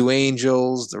 0-2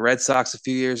 Angels, the Red Sox a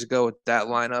few years ago with that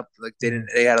lineup. Like Mhm.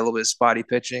 they had a little bit of spotty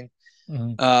pitching.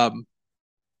 Mhm. Um,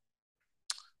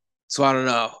 so I don't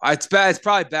know. It's bad. It's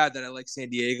probably bad that I like San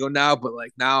Diego now, but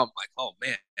like now I'm like, oh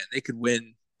man, they could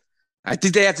win. I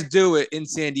think they have to do it in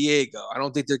San Diego. I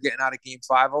don't think they're getting out of Game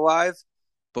 5 alive,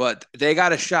 but they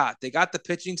got a shot. They got the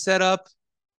pitching set up,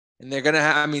 and they're gonna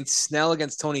have. I mean, Snell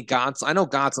against Tony Gonsolin. I know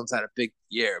Gonsolin's had a big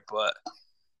year, but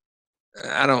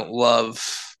I don't love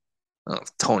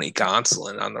Tony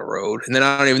Gonsolin on the road, and then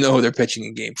I don't even know who they're pitching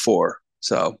in Game 4.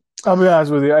 So, I'll be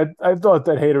honest with you. I thought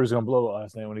that Hader was going to blow it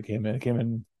last night when he came in. He came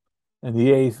in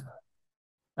the eighth.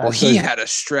 well, I he thought, had a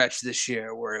stretch this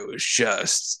year where it was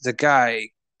just the guy.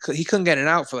 He couldn't get it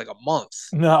out for like a month.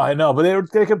 no, I know,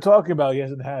 but they kept talking about he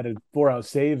hasn't had a 4 out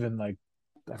save in like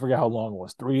I forget how long it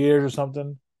was, 3 years or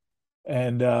something.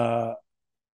 And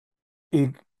he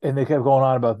and they kept going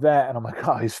on about that, and I'm like,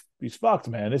 oh, he's fucked,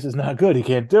 man. This is not good. He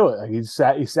can't do it. Like he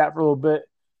sat for a little bit,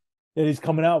 then he's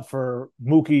coming out for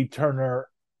Mookie, Turner,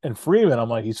 and Freeman. I'm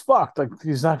like, he's fucked. Like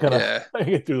he's not gonna Yeah,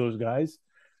 get through those guys.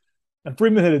 And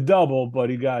Freeman hit a double, but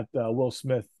he got Will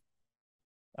Smith.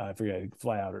 I forget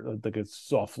fly out or like a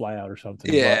soft fly out or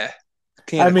something. But yeah,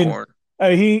 can I of mean, corn.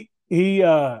 he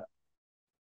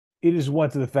just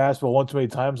went to the fastball one too many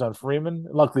times on Freeman.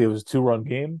 Luckily, it was a 2-run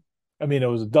game. I mean, it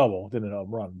was a double, didn't a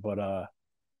home run, but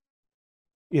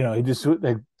he just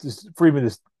Freeman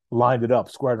just lined it up,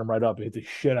 squared him right up, and hit the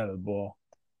shit out of the ball.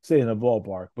 Stay in the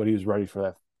ballpark, but he was ready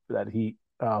for that heat.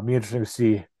 Be interesting to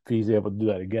see if he's able to do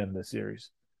that again in this series.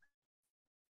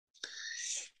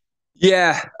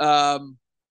 Yeah, I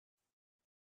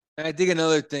think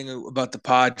another thing about the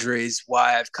Padres,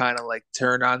 why I've kind of like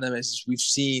turned on them, is we've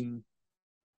seen.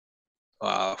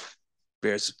 Uh,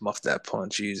 Bears muffed that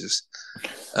punt, Jesus.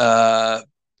 Uh,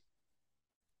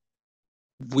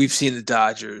 we've seen the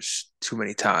Dodgers too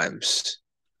many times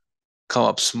come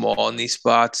up small in these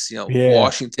spots. Yeah.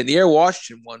 Washington, the year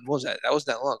Washington won, what was that? That was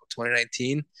that long,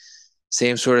 2019.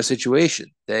 Same sort of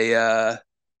situation. They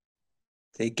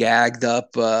gagged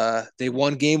up. They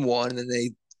won game 1, and then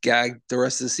they gagged the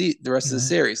rest of the Mm-hmm.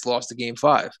 series. Lost the game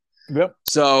 5. Yep.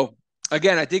 So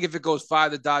again, I think if it goes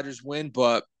 5, the Dodgers win,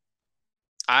 but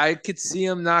I could see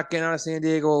them not getting out of San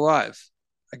Diego alive.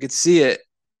 I could see it.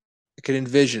 I could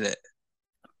envision it.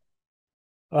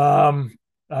 All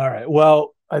right.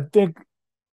 Well, I think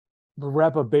we'll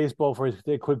wrap up baseball for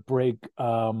a quick break.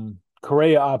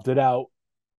 Correa opted out.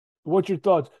 What's your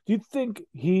thoughts? Do you think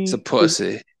It's a he is?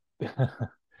 pussy.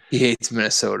 He hates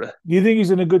Minnesota. Do you think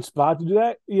he's in a good spot to do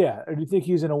that? Yeah. Or do you think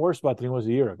he's in a worse spot than he was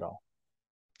a year ago?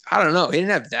 I don't know. He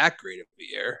didn't have that great of a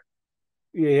year.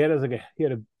 Yeah, he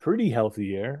had a pretty healthy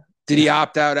year. Did he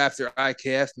opt out after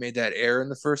IKF made that error in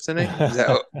the first inning?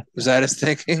 Was that his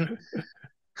thinking?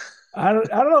 I don't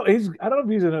know. I don't know if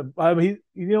he's in a. I mean,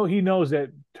 he knows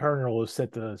that Turner will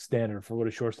set the standard for what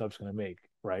a shortstop's going to make,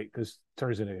 right? Because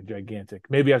Turner's in a gigantic.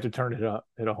 Maybe after Turner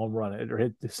hit a home run or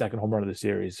hit the second home run of the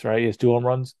series, right? He has 2 home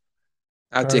runs.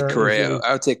 I'd take Turner in the Correa. series.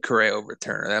 I would take Correa over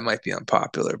Turner. That might be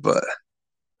unpopular, but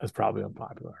That's probably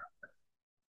unpopular.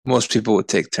 most people would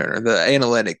take Turner. The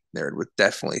analytic nerd would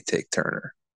definitely take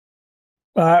Turner.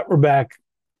 We're back.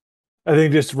 I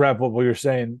think just to wrap up what you're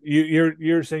saying,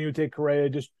 you're saying you would take Correa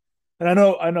just, and I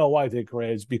know why I take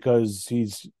Correa is because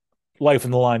he's life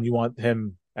in the line. You want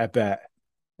him at bat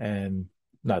and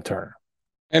not Turner.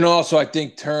 And also, I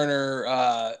think Turner.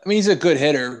 I mean, he's a good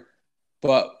hitter,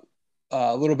 but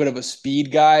a little bit of a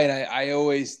speed guy, and I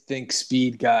always think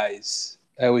speed guys.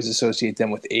 I always associate them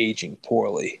with aging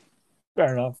poorly.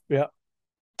 Fair enough. Yeah.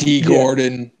 D. Yeah.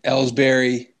 Gordon,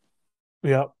 Ellsbury.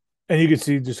 Yeah. And you could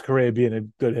see just Correa being a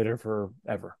good hitter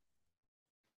forever.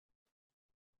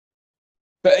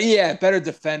 But yeah, better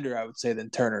defender, I would say, than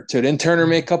Turner too. Didn't Turner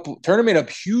made a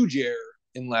huge error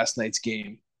in last night's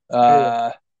game.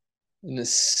 Yeah. In the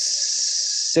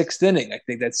 6th inning, I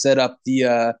think that set up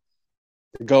the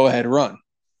go ahead run.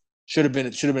 Should have been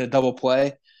a double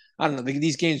play. I don't know.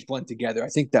 These games blend together. I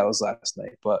think that was last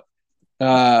night, but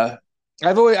uh,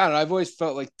 I've always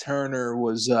felt like Turner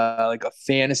was like a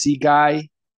fantasy guy,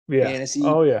 Yeah. fantasy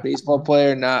Oh yeah. baseball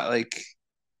player, not like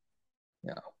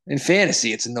in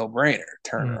fantasy, it's a no brainer,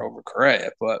 Turner Mm. over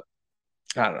Correa. But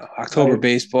I don't know. October Life,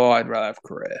 baseball, I'd rather have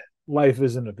Correa. life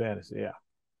isn't a fantasy. Yeah.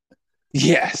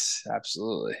 Yes,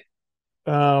 absolutely.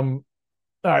 All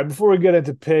right. Before we get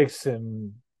into picks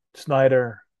and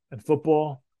Snyder and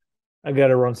football, I got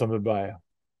to run something by you.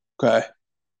 Okay.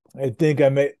 I think I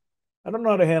don't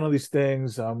know how to handle these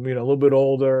things. I'm a little bit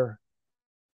older.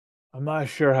 I'm not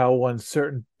sure how when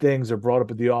certain things are brought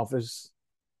up at the office,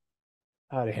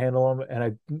 how to handle them,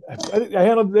 and I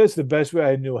handled this the best way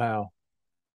I knew how.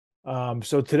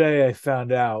 So today I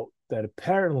found out that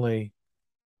apparently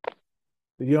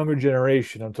the younger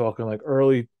generation, I'm talking like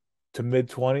early to mid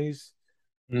 20s,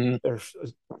 Mm, there's,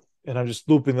 and I'm just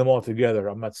looping them all together.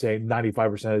 I'm not saying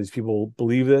 95% of these people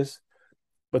believe this,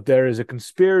 but there is a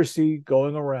conspiracy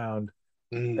going around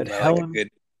that I like a good.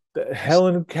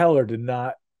 Helen Keller did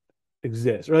not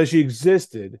exist, or that she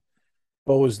existed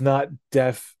but was not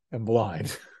deaf and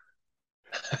blind.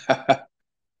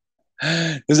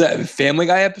 Was that a Family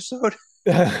Guy episode?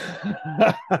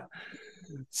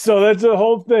 So that's the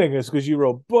whole thing. It's because she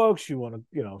wrote books. She won,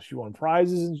 she won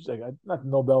prizes and like not the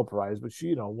Nobel Prize, but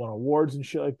she, won awards and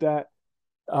shit like that.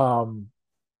 Um,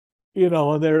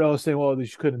 and they're all saying, well,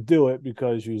 she couldn't do it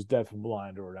because she was deaf and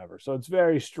blind or whatever. So it's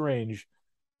very strange.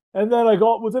 And then I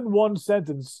got within one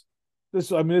sentence,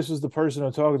 this was the person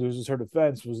I'm talking to, this is her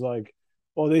defense, was like,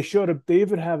 well, they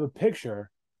even have a picture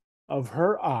of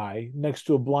her eye next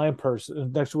to a blind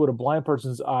person, next to what a blind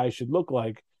person's eye should look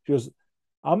like. She goes,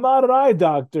 I'm not an eye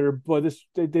doctor, but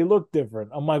they look different.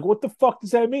 I'm like, what the fuck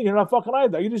does that mean? You're not fucking eye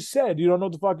doctor. You just said you don't know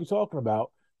what the fuck you're talking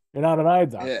about. You're not an eye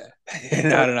doctor. Yeah,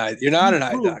 you're not So an eye. You're not you an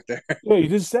eye proved, doctor. yeah, you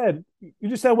just said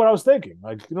what I was thinking.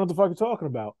 Like, you know what the fuck you're talking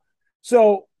about.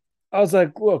 So I was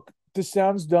like, look, this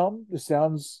sounds dumb. This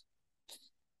sounds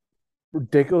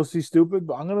ridiculously stupid,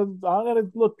 but I'm gonna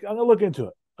look into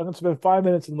it. I'm gonna spend 5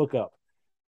 minutes and look up.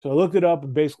 So I looked it up,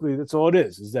 and basically that's all it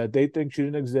is that they think she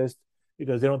didn't exist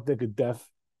because they don't think a deaf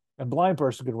and blind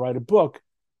person could write a book.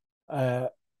 Uh,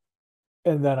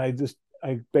 and then I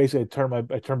basically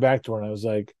I turned back to her and I was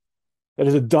like, that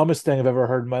is the dumbest thing I've ever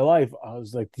heard in my life. I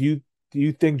was like, do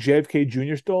you think JFK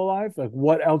Jr. is still alive? Like,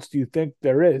 what else do you think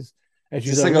there is? And Is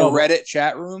she's this like, like a no, Reddit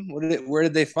chat room? Where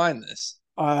did they find this?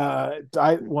 I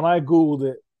when I Googled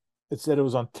it, it said it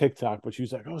was on TikTok, but she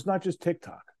was like, oh, it's not just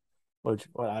TikTok, which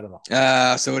well, I don't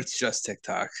know. So it's just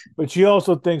TikTok. But she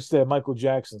also thinks that Michael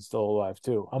Jackson's still alive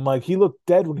too. I'm like, he looked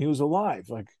dead when he was alive.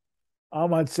 Like,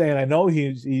 I'm not saying I know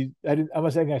I'm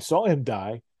not saying I saw him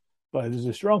die, but there's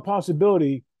a strong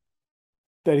possibility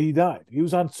that he died. He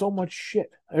was on so much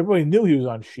shit. Everybody knew he was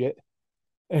on shit,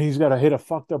 and he's got to hit a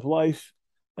fucked up life.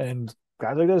 And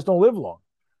guys like this don't live long.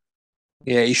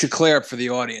 Yeah, you should clear up for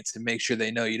the audience and make sure they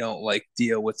know you don't like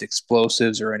deal with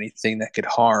explosives or anything that could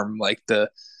harm like the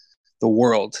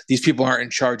world. These people aren't in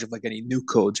charge of like any new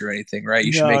codes or anything, right?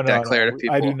 You should No, make that no, clear to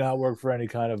no. I do people. not work for any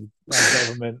kind of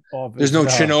government There's office. no No,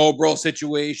 Chernobyl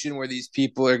situation where these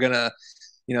people are gonna,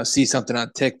 see something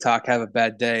on TikTok, have a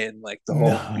bad day, and like the whole,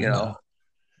 no, no,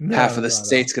 no, half of no, the no, no,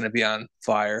 state's gonna be on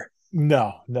fire.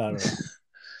 no, no, no,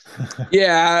 no.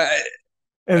 Yeah,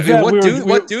 In I mean, fact,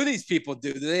 what do these people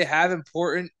do? Do they have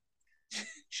important?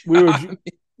 we were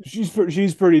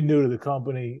she's pretty new to the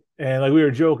company, and like we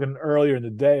were joking earlier in the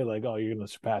day, like, oh, you're gonna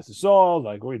surpass us all.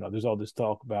 Like, well, there's all this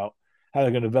talk about how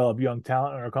they're gonna develop young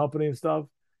talent in our company and stuff.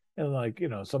 And like,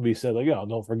 somebody said, like,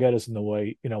 don't forget us in the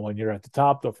way, when you're at the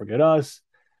top, don't forget us.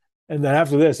 And then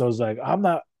after this, I was like,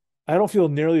 I don't feel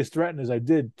nearly as threatened as I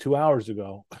did 2 hours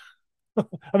ago. I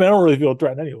mean, I don't really feel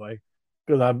threatened anyway,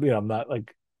 because I'm not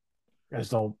like, I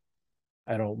just don't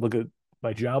I don't look at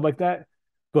my job like that.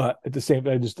 But at the same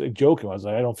time, I just like, joking. I was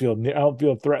like, I don't feel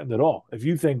threatened at all. If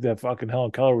you think that fucking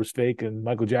Helen Keller was fake and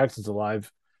Michael Jackson's alive,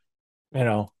 you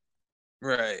know,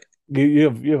 Right. you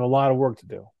have a lot of work to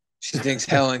do. She thinks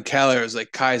Helen Keller is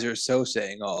like Kaiser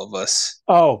Sose all of us.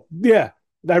 Oh yeah,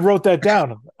 I wrote that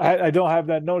down. I don't have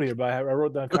that note here, but I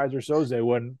wrote down Kaiser Soze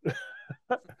when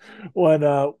when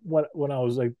I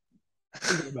was like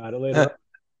thinking about it later.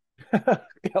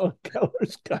 Helen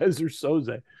Keller's Kaiser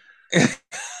Soze.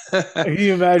 Can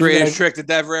you imagine Greatest that? trick the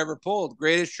Dever ever pulled.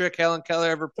 Greatest trick Helen Keller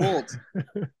ever pulled.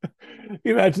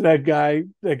 You imagine that guy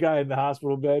in the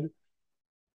hospital bed.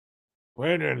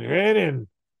 When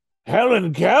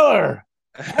Helen Keller,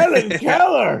 Helen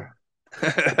Keller,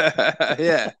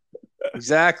 Yeah,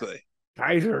 exactly.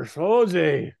 Kaiser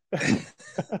Soze.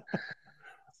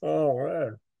 Oh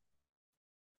man.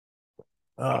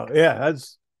 Oh yeah,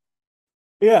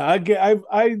 yeah.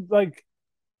 I like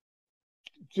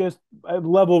just a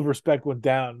level of respect went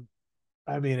down.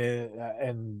 I mean,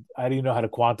 and I didn't know how to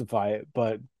quantify it,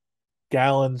 but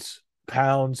gallons,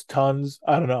 pounds, tons.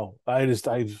 I don't know. I'm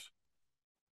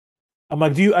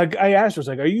like, I asked her, I was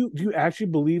like, do you actually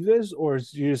believe this? Or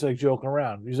is you just like joking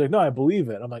around? He's like, no, I believe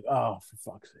it. I'm like, oh, for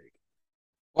fuck's sake.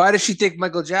 Why does she think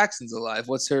Michael Jackson's alive?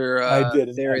 What's her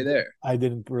theory there? I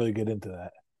didn't really get into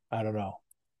that. I don't know.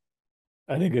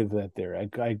 I didn't get into that theory.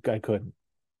 I couldn't.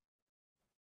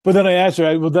 But then I asked her,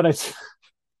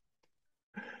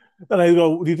 And I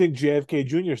go, do you think JFK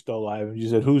Jr. is still alive? And she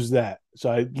said, who's that?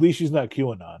 So at least she's not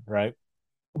QAnon, right?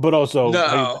 But also, No,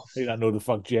 how you not know who the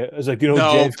fuck J? I was like, do you know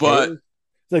who no, JFK but is?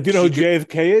 It's like, do you know who she could.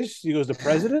 JFK is? She goes, the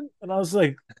president? And I was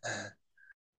like,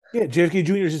 yeah, JFK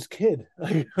Jr. is his kid.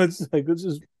 Like, this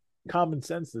is common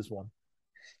sense, this one.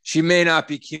 She may not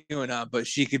be QAnon, but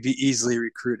she could be easily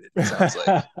recruited. It sounds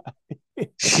like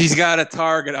she's got a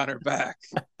target on her back.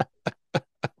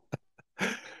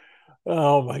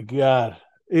 Oh my God.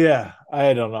 Yeah,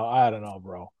 I don't know. I don't know,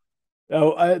 bro.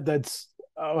 Oh, that's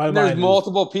my And there's mind is.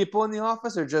 multiple people in the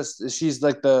office, or just she's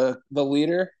like the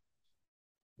leader.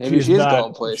 She Maybe is she is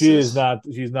not. going She is places. not.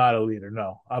 She's not a leader.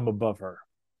 No, I'm above her.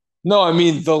 No, I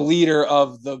mean the leader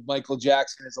of the Michael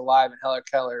Jackson is alive and Helen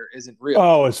Keller isn't real.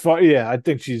 Oh, as far, yeah, I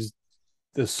think she's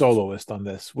the soloist on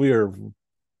this. We are,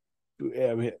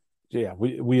 yeah,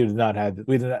 we did not had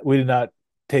we did not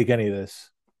take any of this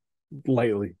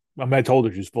lightly. I mean, I told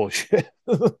her she's full of shit.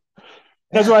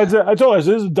 That's why I told her this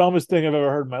is the dumbest thing I've ever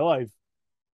heard in my life.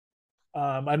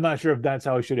 I'm not sure if that's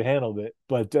how I should have handled it,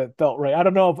 but felt right. I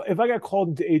don't know if I got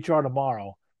called into HR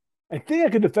tomorrow, I think I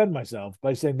could defend myself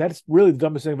by saying that's really the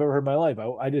dumbest thing I've ever heard in my life.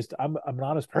 I'm an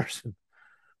honest person.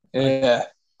 Like, Yeah.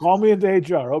 call me into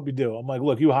HR. I hope you do. I'm like,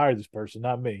 look, you hired this person,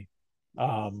 not me.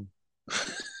 Um,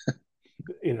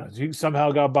 you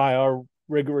somehow got by our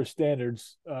rigorous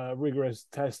standards, rigorous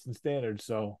tests and standards.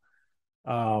 So,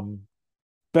 um,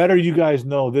 better you guys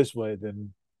know this way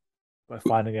than by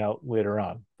finding out later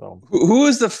on. So, Who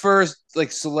was the first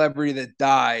like celebrity that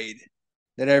died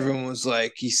that everyone was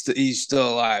like he's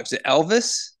still alive? Is it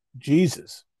Elvis?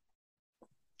 Jesus,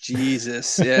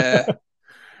 Jesus, yeah.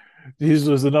 Jesus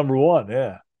was the number one.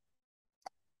 Yeah.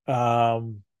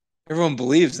 Um, Everyone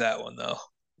believes that one though.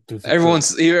 to, to,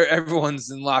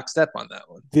 Everyone's in lockstep on that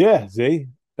one. yeah. See,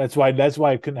 that's why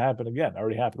it couldn't happen again. It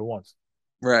already happened once.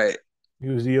 Right. He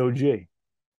was the OG.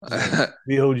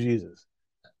 The OG Jesus.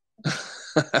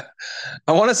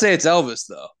 I want to say it's Elvis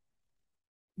though.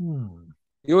 Hmm.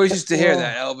 You always used to hear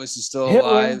that Well, Elvis is still Hitler,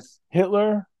 alive.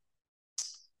 Hitler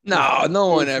was No, no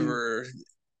one conspiracy. ever.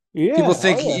 People Yeah,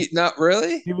 think oh yeah. he not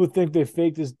really. People think that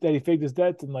he faked his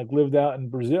death and like lived out in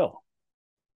Brazil.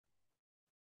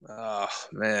 Oh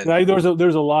man, Like there's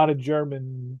a lot of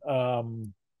German.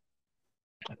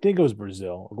 I think it was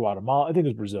Brazil or Guatemala. I think it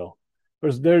was Brazil.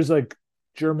 There's like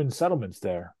German settlements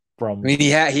there I from mean he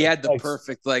had the like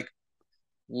perfect like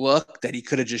look that he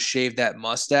could have just shaved that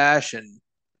mustache and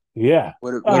yeah.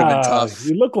 would have been tough.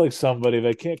 You look like somebody, but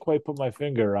I can't quite put my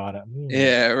finger on it.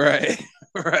 Yeah, right,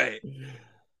 right.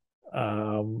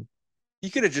 Um, He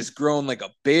could have just grown like a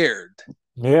beard.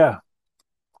 yeah,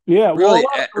 yeah. Well, Really, a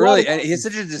lot of really, and he has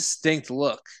Nazis, such a distinct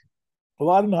look. a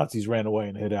lot of Nazis ran away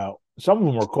and hid out. Some of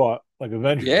them were caught, like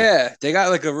eventually. Yeah, they got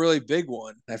like a really big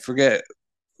one. I forget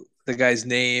the guy's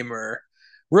name, or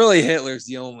really Hitler's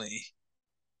the only.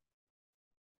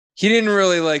 He didn't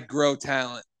really like grow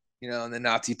talent, in the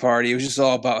Nazi party. It was just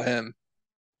all about him.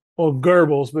 Well,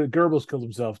 Goebbels, but Goebbels killed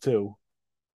himself too.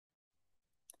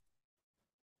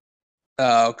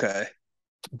 Oh, okay.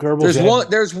 Goebbels There's had, one.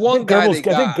 There's I one think guy they Goebbels,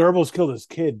 I think got. Goebbels killed his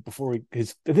kid before I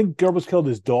think Goebbels killed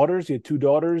his daughters. He had two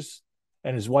daughters,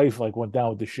 and his wife like went down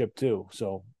with the ship too.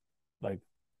 So, like,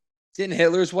 Didn't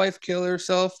Hitler's wife kill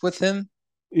herself with him?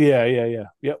 yeah, yeah, yeah,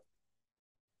 yep.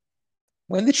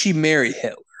 When did she marry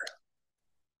Hitler?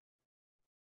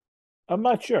 I'm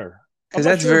not sure. I'm Because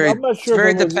not that's sure. very I'm not it's sure if it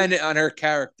very was. dependent on her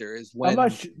character. Is I'm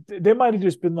not. when They might have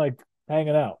just been like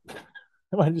hanging out.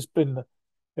 It might have just been.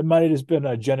 It might have just been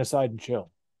a genocide and chill.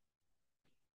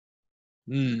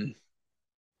 mm,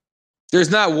 there's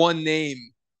not one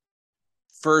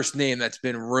first name that's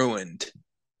been ruined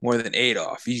more than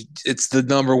Adolf. It's the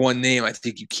number one name I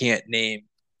think you can't name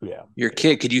Yeah, your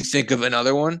kid. Could you think of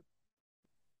another one?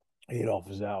 Adolf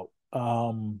is out.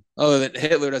 Other than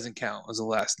Hitler doesn't count as a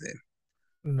last name.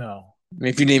 No. I mean,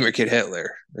 if you name your kid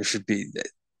Hitler, there should be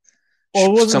Well,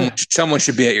 it wasn't. someone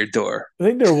should be at your door. I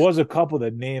think there was a couple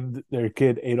that named their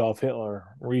kid Adolf Hitler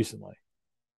recently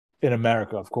in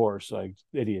America, of course, like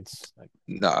idiots, like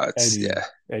No, it's edgy, yeah.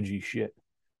 edgy shit.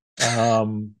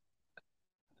 Um,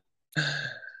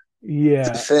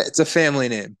 yeah, It's a family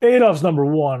name. Adolf's number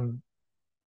one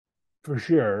for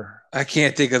sure. I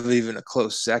can't think of even a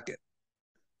close second.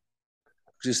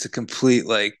 Just a complete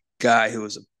like guy who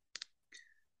was a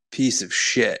piece of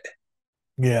shit.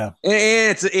 Yeah,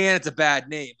 And it's a bad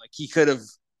name. Like he could have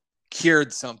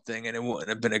cured something and it wouldn't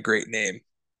have been a great name.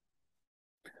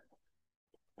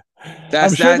 I'm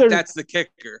That's sure that there. that's the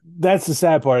kicker. That's the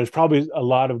sad part. There's probably a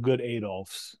lot of good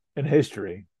Adolfs in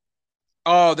history.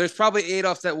 Oh, there's probably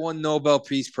Adolf that won Nobel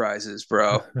Peace Prizes,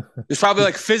 bro. There's probably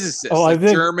like Oh, physicists, I like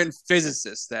think German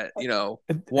physicists that,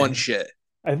 won shit.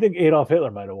 I think Adolf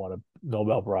Hitler might have won a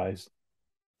Nobel Prize.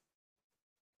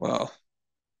 Well,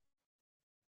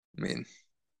 I mean,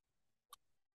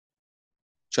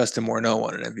 Justin Morneau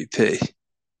won an MVP.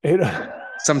 Adolf,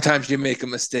 Sometimes you make a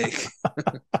mistake.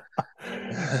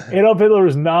 Adolf Hitler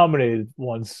was nominated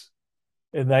once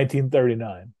in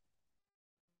 1939.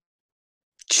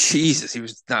 Jesus, he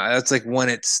was not. That's like when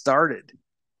it started.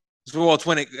 Well, it's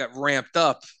when it got ramped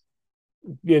up.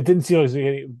 Yeah, it didn't seem like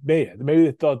maybe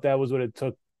they thought that was what it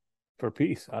took for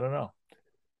peace. I don't know.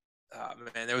 Oh,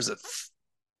 man, there was a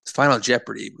Final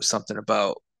Jeopardy was something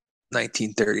about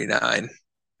 1939.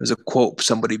 There's a quote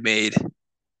somebody made.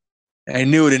 And I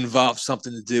knew it involved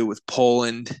something to do with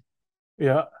Poland.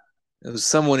 Yeah, It was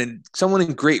someone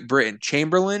in Great Britain.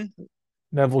 Chamberlain,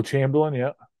 Neville Chamberlain.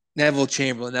 Yeah, Neville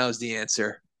Chamberlain. That was the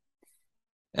answer.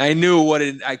 I knew what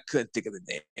it. I couldn't think of the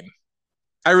name.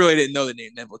 I really didn't know the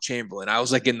name Neville Chamberlain. I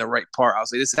was like in the right part. I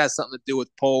was like, this has something to do with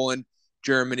Poland,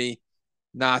 Germany,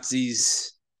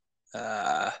 Nazis.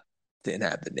 Uh, didn't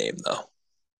have the name though.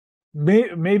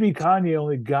 maybe Kanye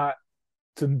only got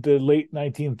to the late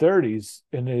 1930s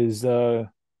in his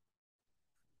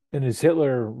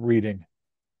Hitler reading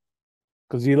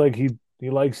because he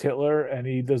likes Hitler and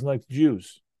he doesn't like the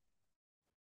Jews.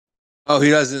 Oh, he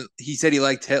doesn't. He said he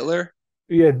liked Hitler.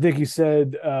 Yeah, I think he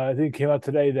said I think it came out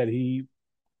today that he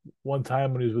one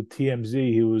time when he was with TMZ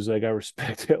he was like I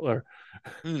respect Hitler.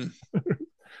 Hmm.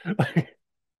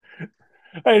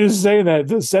 I just saying that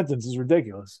this sentence is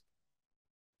ridiculous.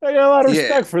 I got a lot of Yeah,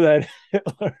 respect for that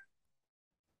Hitler.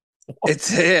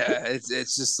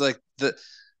 it's just like the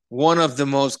one of the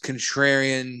most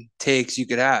contrarian takes you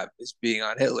could have is being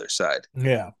on Hitler's side.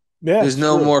 Yeah, yeah, There's it's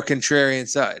no true. more contrarian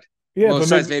side. Yeah, Well, but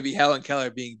besides maybe maybe Helen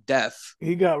Keller being deaf,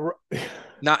 he got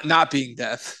not being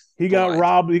deaf, he got blind.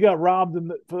 robbed. He got robbed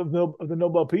of the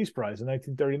Nobel Peace Prize in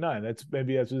 1939. That's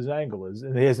what his angle is,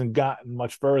 and he hasn't gotten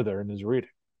much further in his reading.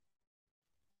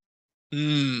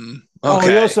 Oh,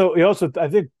 Okay. I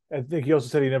think he also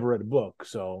said he never read a book,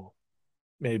 so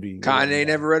maybe it wasn't Kanye that.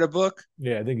 never read a book.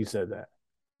 Yeah, I think he said that.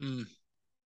 Mm,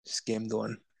 skimmed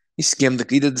one. He skimmed.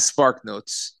 He did the Spark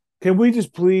Notes. Can we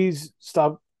just please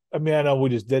stop? I mean, I know we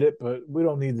just did it, but we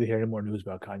don't need to hear any more news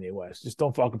about Kanye West. Just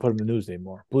don't fucking put him in the news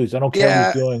anymore, please. I don't care what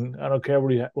he's Yeah, doing. I don't care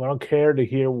I don't care to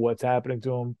hear what's happening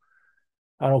to him.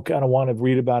 I don't want to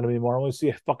read about him anymore. I don't want to see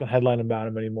a fucking headline about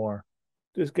him anymore.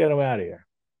 Just get him out of here,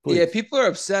 yeah. please. People are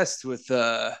obsessed with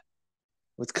Kanye.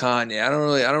 I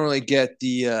don't really get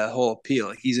the whole appeal.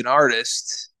 Like he's an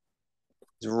artist,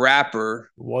 he's a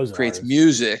rapper, Was an creates artist.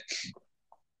 music.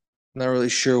 Not really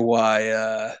sure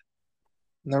why.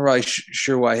 Not really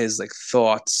sure why his like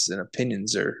thoughts and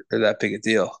opinions are that big a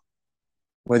deal,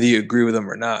 whether you agree with them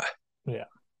or not. Yeah,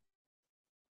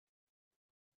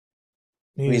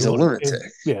 I mean, he's he's a lunatic.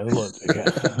 yeah, a lunatic.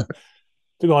 Yeah.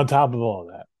 To go on top of all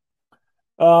of that.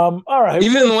 All right.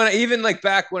 Even like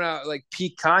back when I like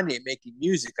peak Kanye making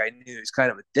music, I knew he was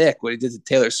kind of a dick. What he did to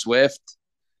Taylor Swift,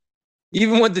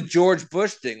 even with the George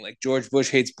Bush thing, like George Bush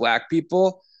hates black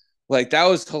people, like that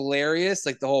was hilarious.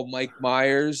 Like the whole Mike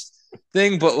Myers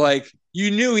thing, but like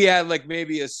you knew he had like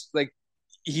maybe like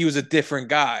he was a different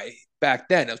guy back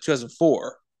then. It was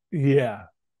 2004. Yeah,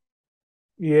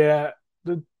 yeah.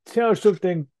 The Taylor Swift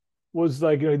thing was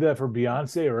like he did that for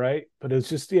Beyonce, right? But it's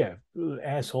just an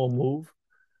asshole move.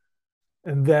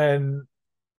 And then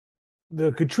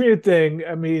the Katrina thing,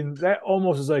 I mean, that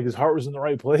almost is like his heart was in the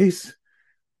right place,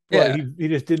 but Yeah. he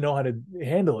just didn't know how to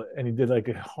handle it, and he did like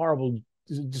a horrible,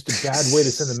 just a bad way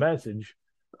to send a message.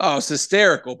 Oh, it's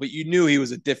hysterical, but you knew he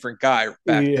was a different guy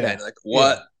back then. Yeah, Like,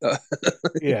 what? yeah,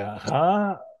 yeah,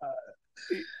 huh?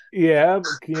 Yeah,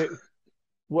 but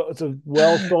well, it's a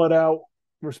well thought out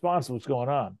response to what's going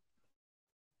on.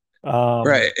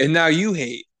 Right. And now you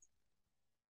hate.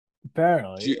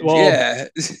 Apparently, well, Yeah.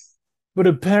 but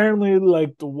apparently,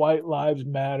 like the White Lives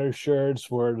Matter shirts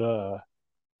were to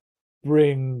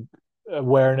bring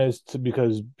awareness to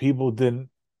because people didn't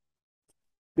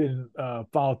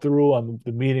follow through on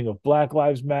the meaning of Black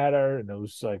Lives Matter, and it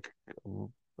was like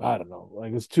I don't know,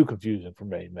 like it's too confusing for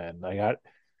me, man.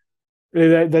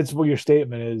 That's what your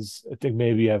statement is. I think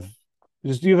maybe you have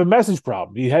a message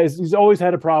problem. He's always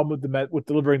had a problem with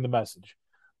delivering the message.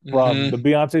 From hmm the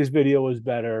Beyonce's video was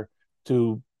better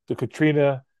to the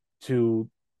Katrina to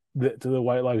the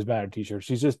White Lives Matter t-shirt.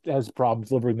 She just has a problem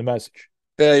delivering the message.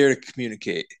 Failure to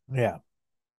communicate. Yeah.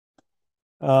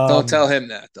 Don't tell Um, him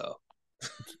that though.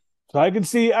 so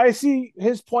I see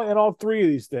his point in all three of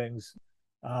these things.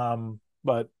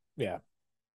 But yeah,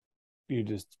 you're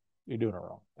doing it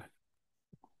wrong.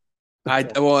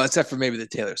 Well, except for maybe the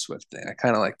Taylor Swift thing. I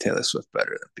kind of like Taylor Swift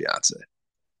better than Beyonce.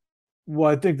 Well,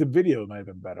 I think the video might have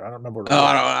been better. I don't remember what Oh, it was,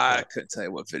 I but couldn't tell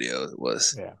you what video it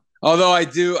was. yeah. Although I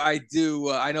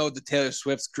know the Taylor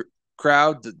Swift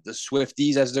crowd, the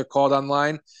Swifties as they're called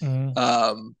online. Mhm.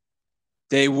 Um,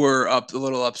 they were a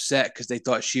little upset because they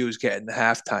thought she was getting the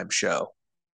halftime show,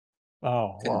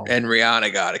 Oh, and well.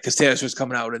 Rihanna got it because Taylor Swift's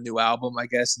coming out with a new album, I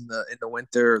guess in the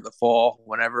winter or the fall,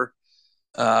 whenever.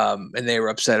 And they were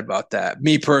upset about that.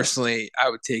 Me personally, I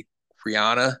would take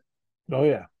Rihanna, Oh,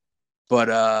 yeah. but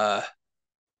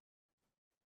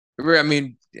I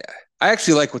mean, yeah, I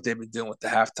actually like what they've been doing with the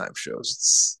halftime shows.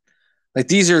 It's like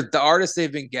these are the artists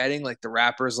they've been getting, like the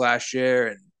rappers last year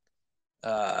and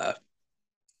uh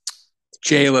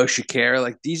J Lo, Shakira.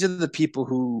 Like these are the people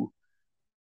who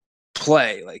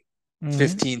play like Hmm.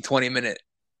 15-20 minute.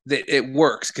 That it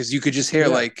works because you could just hear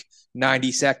Yeah. like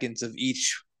 90 seconds of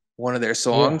each one of their Yeah.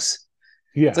 songs.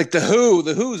 It's Yeah. like the Who.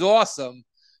 The Who's awesome,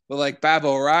 but like Bab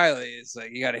O'Reilly is like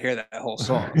you got to hear that whole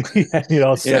song. Yeah. You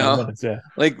know, You 7 minutes. know, Yeah.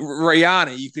 like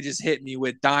Rihanna, you could just hit me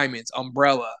with Diamonds,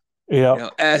 Umbrella.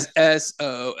 Yep.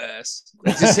 SSOS.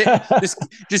 Like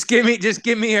just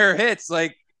give me her hits.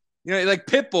 Like like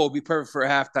Pitbull would be perfect for a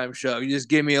halftime show. You just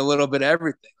give me a little bit of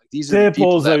everything. Like these are the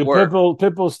people Pitbull's like that work.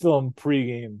 Pitbull's still in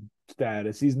pregame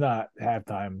status. He's not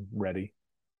halftime ready.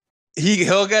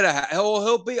 He'll get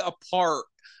he'll be a part.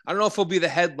 I don't know if he'll be the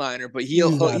headliner, but He's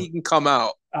not. he can come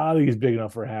out. I don't think he's big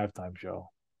enough for a halftime show.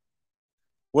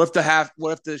 What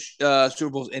if the Super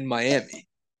Bowl's in Miami?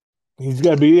 He's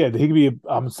got to be. Yeah, he could be an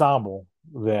ensemble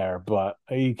there, but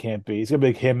he can't be. He's gonna be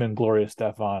like him and Gloria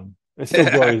Stefan. It's still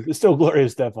Gloria. It's still Gloria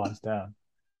Stefan's town.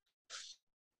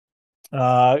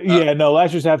 uh, Yeah, no.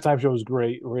 Last year's halftime show was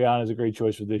great. Rihanna's a great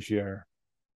choice for this year.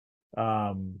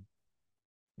 Um,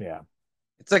 yeah,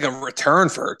 it's like a return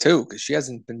for her too, because she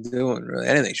hasn't been doing really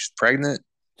anything. She's pregnant.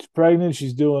 she's pregnant.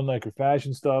 She's doing like her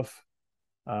fashion stuff.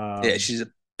 Yeah, Um, she's a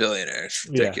billionaire. It's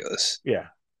yeah, ridiculous. yeah.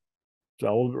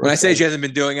 So we're When I say she excited. hasn't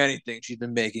been doing anything, she's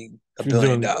been making a She's been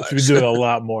billion doing. She's been dollars. doing a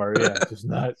lot more. Yeah, just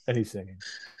not any singing.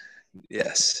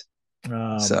 Yes.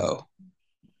 Um, So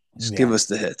just give yeah. us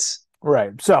the hits.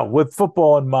 Right. So, with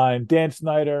football in mind, Dan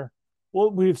Snyder, well,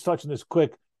 we've touched on this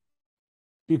quick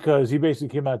because he basically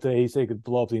came out today. He said he could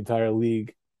blow up the entire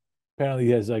league. Apparently,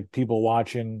 he has like people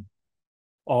watching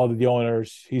all the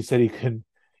owners. He said he could.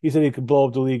 He said he could blow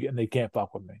up the league, and they can't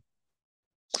fuck with me.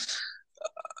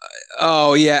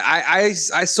 Oh yeah, I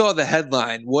saw the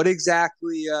headline. What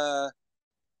exactly?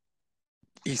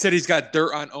 He said he's got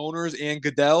dirt on owners and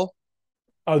Goodell.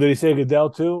 Oh, did he say Goodell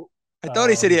too? I thought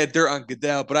he said he Um, had dirt on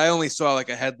Goodell, but I only saw like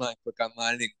a headline click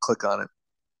online. I didn't click on it.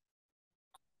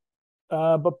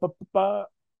 but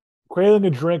Cradling a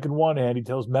drink in one hand, he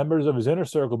tells members of his inner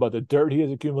circle about the dirt he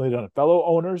has accumulated on fellow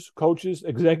owners, coaches,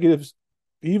 executives,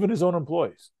 even his own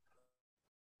employees.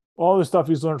 All the stuff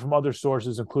he's learned from other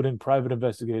sources, including private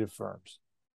investigative firms.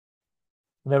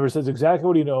 He never says exactly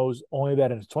what he knows, only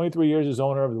that in his 23 years as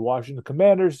owner of the Washington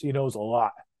Commanders, he knows a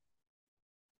lot.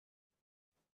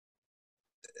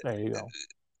 There you go.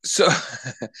 So,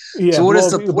 Yeah, so blow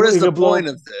up. what is He the could blow up. point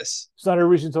of this? Snyder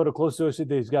recently told a close associate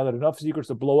that he's gathered enough secrets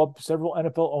to blow up several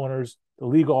NFL owners, the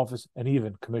league office, and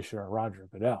even Commissioner Roger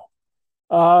Goodell.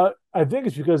 I think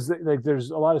it's because like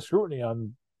there's a lot of scrutiny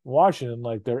on Washington,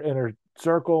 like their inner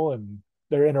circle and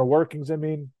their inner workings. I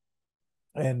mean,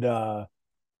 and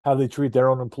how they treat their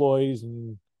own employees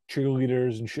and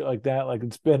cheerleaders and shit like that. Like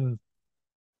it's been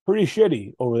pretty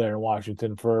shitty over there in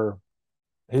Washington for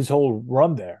his whole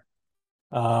run there.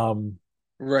 Um,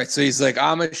 Right. So he's like,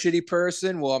 I'm a shitty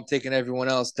person. Well, I'm taking everyone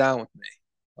else down with me.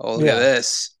 Oh, look at yeah,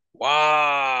 this.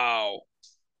 Wow.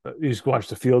 you just watch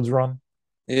the Fields run.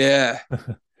 Yeah.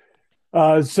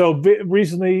 So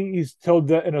recently, he's told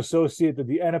an associate that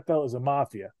the NFL is a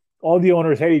mafia. All the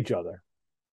owners hate each other.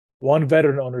 One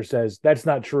veteran owner says that's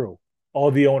not true.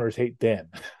 All the owners hate Dan.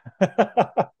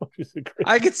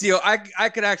 I could see I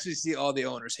could actually see all the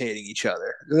owners hating each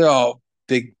other. They're all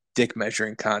big dick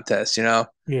measuring contests, you know?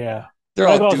 Yeah, They're but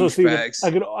I all could also see them. douchebags.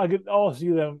 I could also see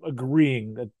them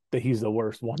agreeing that he's the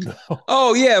worst one though.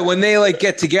 Oh yeah, when they like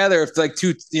get together, if like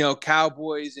two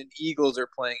Cowboys and Eagles are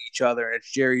playing each other, and it's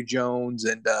Jerry Jones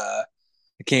and I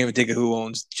can't even think of who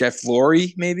owns Jeff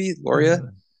Lurie, maybe Loria.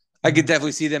 Mhm. I could Mhm.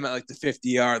 definitely see them at like the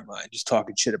 50-yard line, just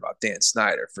talking shit about Dan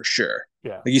Snyder for sure.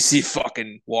 Yeah, Like you see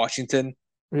fucking Washington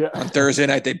on yeah, Thursday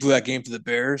night, they blew that game to the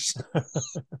Bears.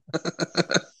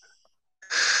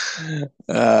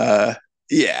 uh,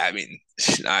 yeah, I mean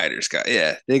Schneider's got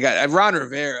they got Ron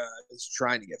Rivera is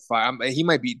trying to get fired. He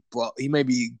might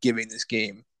be giving this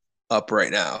game up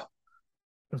right now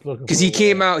just looking because for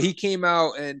he came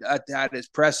out and at his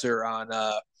presser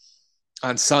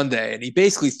on Sunday and he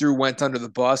basically went under the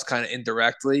bus kind of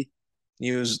indirectly.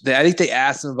 I think they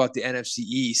asked him about the NFC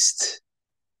East.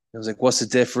 It was like, what's the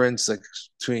difference like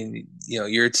between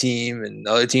your team and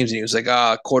other teams? And he was like,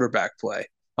 quarterback play.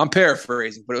 I'm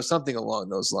paraphrasing, but it was something along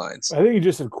those lines. I think he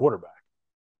just said quarterback.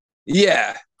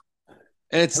 Yeah,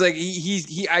 and it's like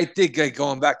he I think like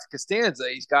going back to Costanza,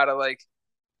 he's got to like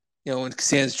when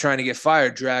Costanza's trying to get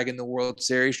fired, dragging the World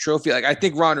Series trophy. Like I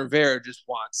think Ron Rivera just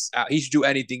wants out. He should do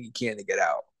anything he can to get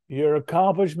out. Your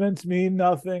accomplishments mean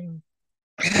nothing.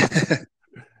 Because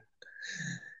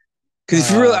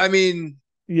if you really, I mean,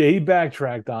 yeah, he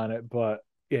backtracked on it, but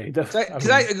yeah, he does.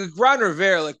 Because Ron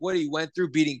Rivera, like what he went through,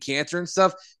 beating cancer and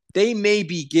stuff, they may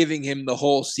be giving him the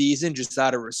whole season just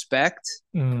out of respect.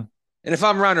 Mm. And if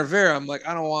I'm Ron Rivera, I'm like,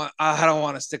 I don't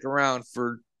want to stick around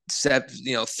for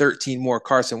 13 more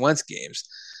Carson Wentz games.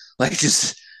 Like,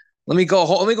 just let me go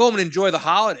home. Let me go home and enjoy the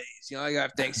holidays. I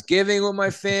got Thanksgiving with my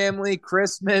family,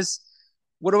 Christmas.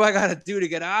 What do I got to do to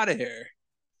get out of here?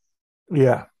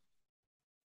 Yeah.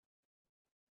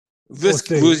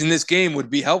 Losing this game would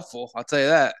be helpful. I'll tell you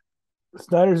that.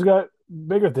 Snyder's got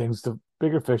bigger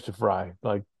fish to fry,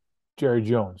 like Jerry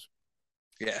Jones.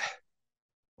 Yeah.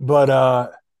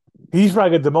 But he's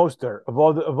probably got the most dirt of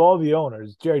all the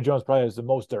owners. Jerry Jones probably has the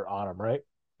most dirt on him, right?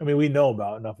 I mean, we know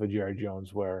about enough of Jerry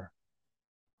Jones where.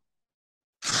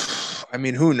 I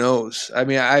mean, who knows? I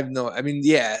mean,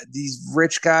 yeah, these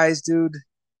rich guys, dude.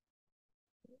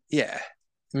 Yeah.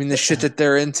 I mean, the shit that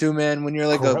they're into, man, when you're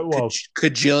like a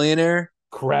cajillionaire.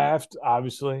 Kraft,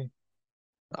 obviously.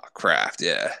 Oh, Kraft,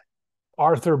 yeah.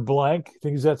 Arthur Blank,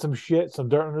 think he's got some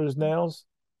dirt under his nails.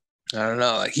 I don't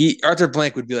know. Like Arthur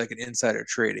Blank would be like an insider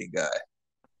trading guy.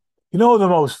 You know who the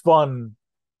most fun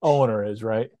owner is,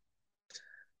 right?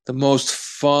 The most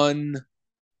fun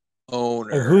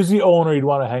owner. Like, who's the owner you'd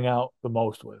want to hang out the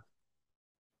most with?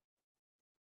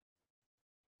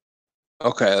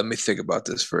 Okay, let me think about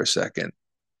this for a second.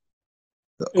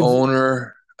 The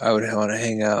owner I would want to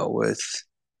hang out with.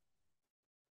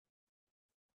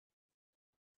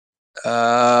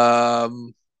 Not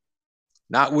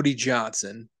Woody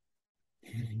Johnson.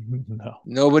 No.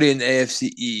 Nobody in the AFC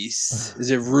East.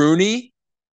 Is it Rooney?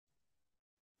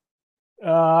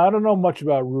 I don't know much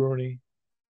about Rooney.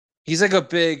 He's like a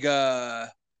big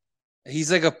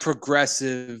he's like a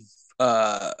progressive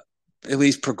at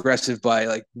least progressive by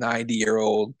like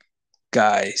 90-year-old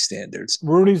guy standards.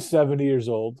 Rooney's 70 years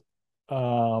old.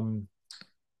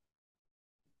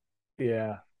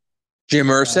 Yeah. Jim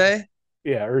Irsay?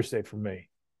 Yeah, Irsay for me.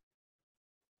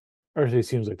 Irsay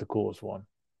seems like the coolest one.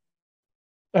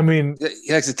 I mean,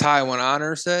 he likes to tie one on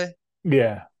Irsay.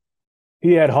 Yeah,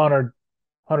 he had Hunter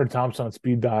Thompson on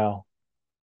speed dial.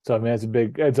 So I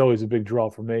mean, that's always a big draw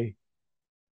for me.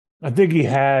 I think he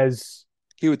has.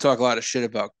 He would talk a lot of shit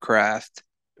about Kraft.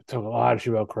 Talk a lot of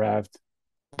shit about Kraft.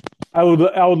 I would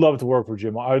love to work for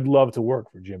Jim. I would love to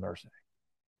work for Jim Irsay.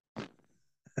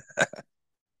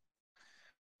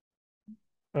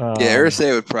 Yeah,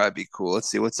 Irsay would probably be cool. Let's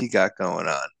see what's he got going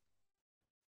on.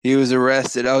 He was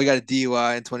arrested. Oh, he got a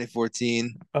DUI in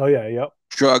 2014. Oh yeah, yep.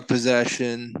 Drug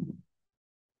possession.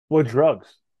 What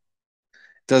drugs?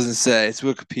 Doesn't say. It's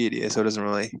Wikipedia, so it doesn't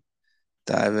really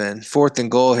dive in. 4th and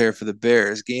goal here for the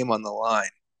Bears. Game on the line.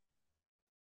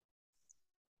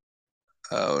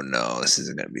 Oh no, this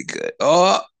isn't gonna be good.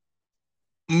 Oh,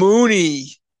 Mooney.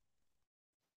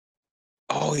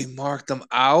 Oh, he marked him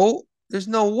out. There's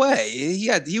no way.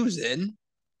 He was in.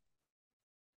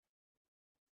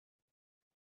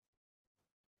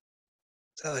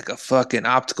 Is that like a fucking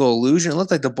optical illusion? It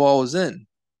looked like the ball was in.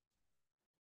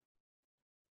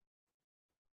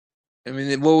 I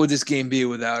mean, what would this game be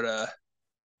without a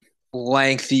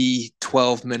lengthy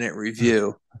 12-minute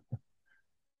review?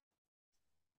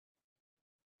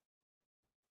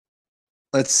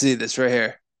 Let's see this right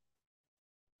here.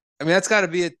 I mean, that's got to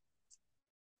be a.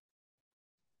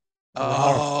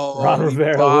 Oh, Ron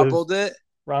Rivera bobbled it.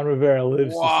 Ron Rivera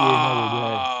lives to see another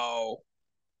day. Wow.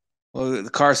 Well, the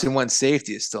Carson Wentz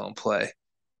safety is still in play.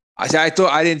 I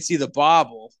thought I didn't see the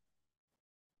bobble.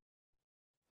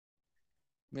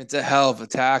 I mean, it's a hell of a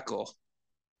tackle.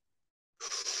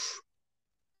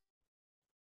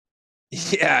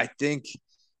 Yeah, I think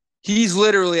he's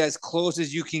literally as close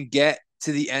as you can get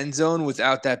to the end zone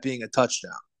without that being a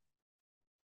touchdown.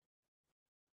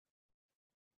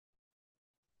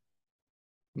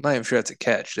 I'm not even sure that's a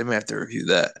catch. They may have to review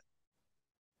that.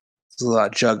 There's a lot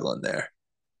of juggling there.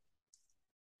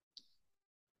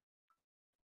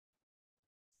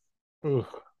 Ugh.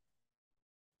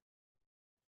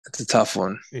 That's a tough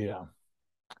one. Yeah.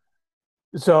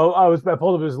 So I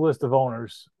pulled up his list of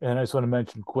owners, and I just want to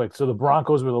mention quick. So the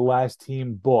Broncos were the last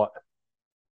team bought.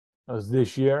 That was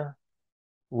this year.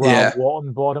 Rob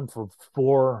Walton bought him for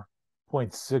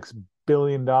 $1.6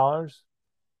 billion.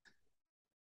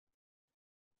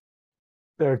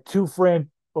 There are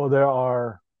there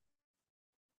are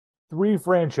three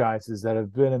franchises that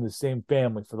have been in the same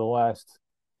family for the last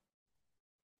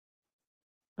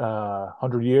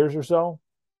 100 years or so.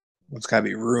 It's got to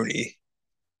be Rooney.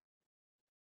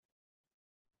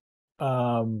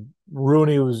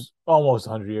 Rooney was almost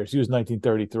 100 years. He was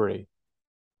 1933.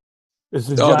 It's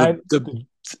the Oh, giant. I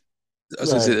was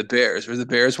going to say the Bears. Were the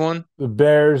Bears one? The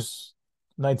Bears,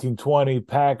 1920.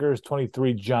 Packers,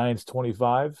 23. Giants,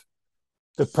 25.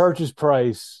 The purchase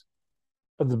price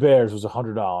of the Bears was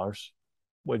 $100,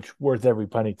 which worth every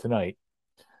penny tonight.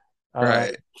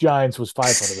 Right. Giants was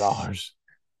 $500.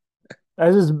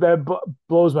 That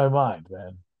blows my mind,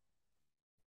 man.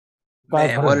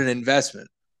 Man, what an investment.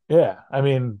 Yeah, I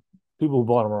mean, people who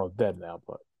bought them are all dead now,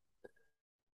 but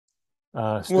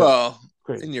still well,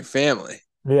 crazy. In your family.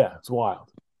 Yeah, it's wild.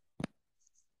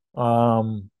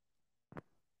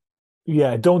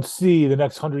 Yeah, I don't see the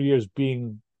next 100 years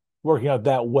working out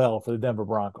that well for the Denver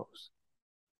Broncos.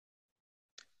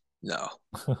 No.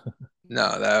 No,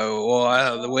 I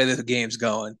don't know the way that the game's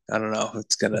going. I don't know.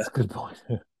 That's a good point.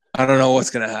 I don't know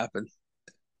what's gonna happen.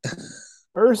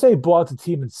 Irsay bought the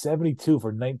team in '72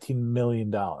 for $19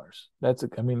 million. That's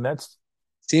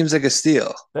seems like a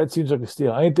steal. That seems like a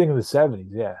steal. Anything in the '70s,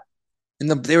 yeah. And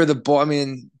they were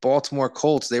Baltimore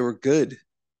Colts. They were good.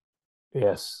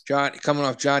 Yes. Coming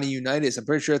off Johnny Unitas. I'm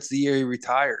pretty sure that's the year he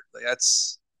retired.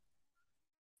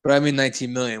 But I mean,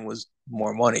 19 million was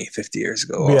more money 50 years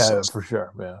ago. Also. Yeah, for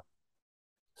sure. Yeah.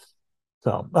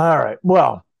 So, all right.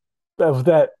 Well,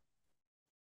 that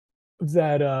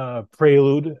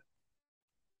prelude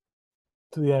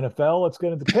to the NFL, let's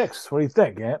get into picks. What do you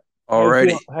think, Ant?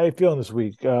 Alrighty. How you feeling this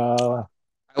week? I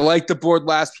liked the board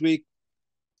last week.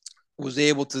 Was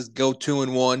able to go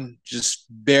 2-1, just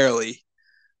barely.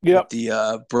 Yep. With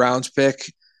the Browns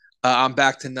pick. I'm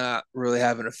back to not really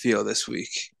having a feel this week.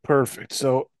 Perfect.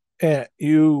 So, Ant,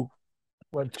 you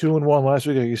went 2-1 last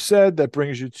week, like you said. That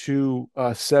brings you to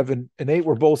 7-8.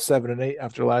 We're both 7-8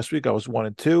 after last week. I was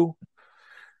 1-2.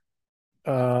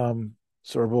 So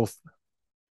we're both,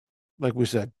 like we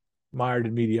said, mired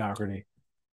in mediocrity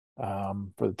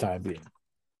for the time being.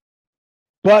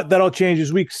 But that'll change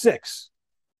as week 6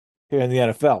 here in the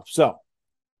NFL. So,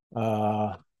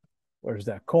 where's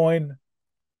that coin?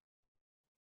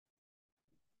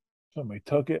 Somebody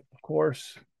took it, of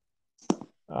course.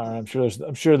 I'm sure there's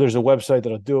a website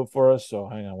that'll do it for us. So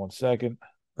hang on one second.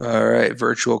 All right,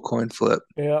 virtual coin flip.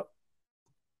 Yep.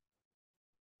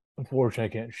 Unfortunately,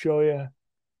 I can't show you.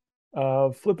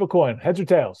 Flip a coin, heads or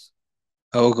tails?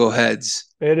 I will go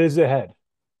heads. It is a head.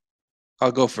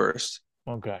 I'll go first.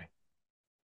 Okay.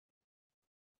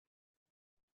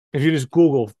 If you just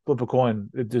Google flip a coin,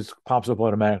 it just pops up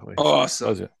automatically. Awesome.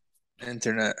 Does it?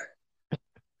 Internet.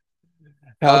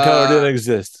 How color didn't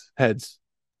exist? Heads.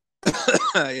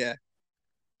 Yeah.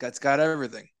 That's got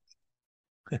everything.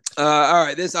 All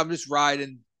right. I'm just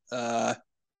riding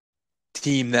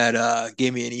team that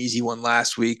gave me an easy one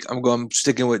last week. I'm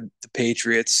sticking with the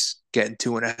Patriots, getting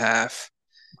 2.5.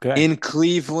 Okay. In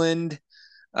Cleveland,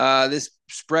 this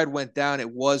spread went down. It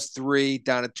was 3,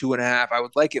 down to 2.5. I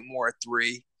would like it more at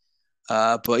 3.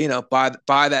 But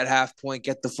buy that half point,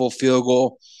 get the full field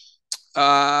goal.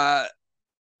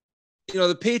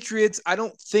 The Patriots, I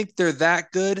don't think they're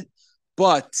that good,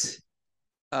 but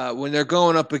when they're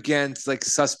going up against like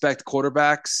suspect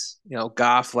quarterbacks,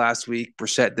 Goff last week,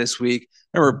 Brissett this week.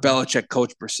 Remember, Belichick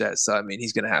coached Brissett, so I mean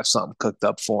he's going to have something cooked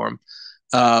up for him.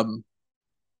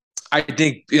 I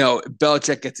think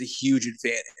Belichick gets a huge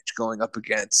advantage going up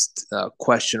against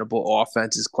questionable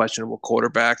offenses, questionable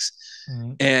quarterbacks,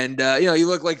 and you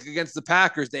look like against the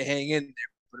Packers, they hang in there,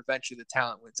 but eventually the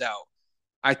talent wins out.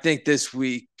 I think this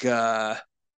week, I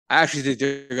actually think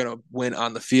they're going to win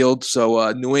on the field.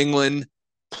 So New England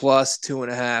plus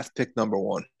 2.5, pick number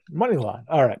 1. Money line.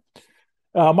 All right.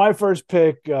 My first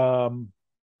pick. I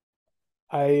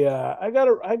got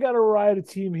to ride a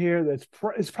team here it's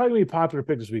probably going to be a popular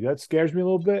pick this week. That scares me a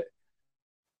little bit.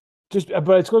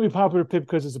 But it's going to be a popular pick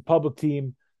because it's a public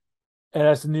team, and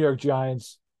that's the New York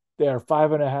Giants. They are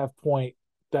 5.5 point.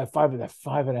 That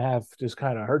 5.5 just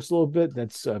kind of hurts a little bit.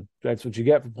 That's what you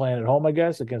get for playing at home, I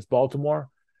guess, against Baltimore.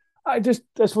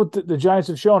 That's what the Giants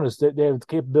have shown us, that they have the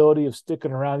capability of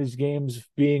sticking around these games,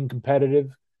 being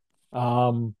competitive.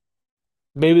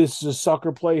 Maybe this is a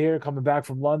sucker play here, coming back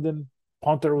from London.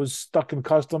 Punter was stuck in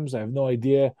customs. I have no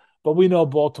idea, but we know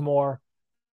Baltimore.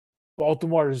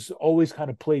 Baltimore has always kind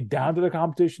of played down to the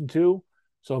competition too,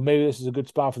 so maybe this is a good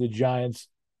spot for the Giants.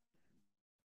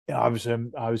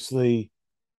 Obviously,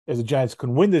 if the Giants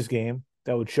can win this game,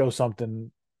 that would show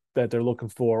something that they're looking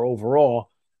for overall.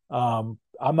 I'm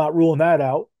not ruling that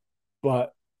out,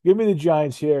 but give me the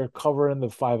Giants here covering the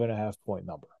 5.5 point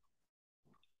number.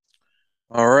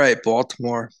 All right,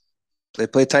 Baltimore. They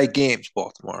play tight games,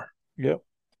 Baltimore. Yep.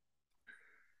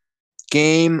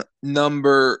 Game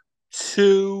number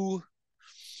 2.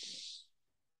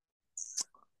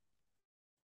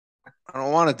 I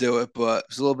don't want to do it, but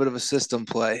it's a little bit of a system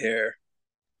play here.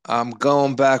 I'm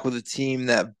going back with a team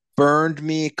that burned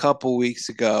me a couple weeks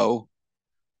ago,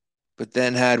 but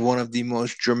then had one of the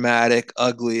most dramatic,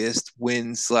 ugliest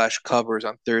wins slash covers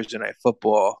on Thursday Night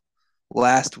Football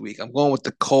last week. I'm going with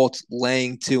the Colts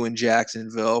laying 2 in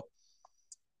Jacksonville.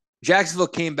 Jacksonville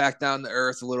came back down to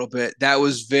earth a little bit. That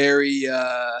was very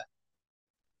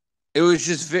it was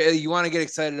just very, you want to get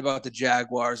excited about the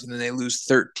Jaguars, and then they lose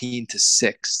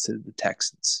 13-6 to the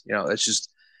Texans. It's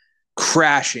just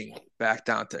crashing back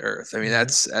down to earth. I mean,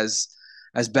 that's as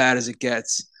bad as it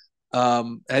gets. I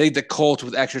think the Colts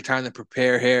with extra time to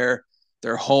prepare here,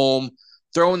 they're home.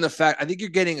 Throwing the fact, I think you're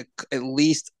getting at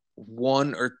least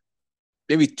 1 or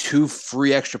maybe 2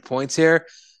 free extra points here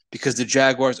because the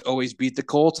Jaguars always beat the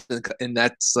Colts, and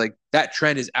that's like that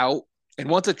trend is out. And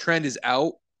once a trend is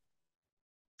out,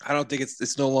 I don't think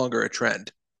it's no longer a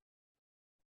trend.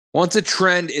 Once a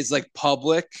trend is like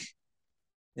public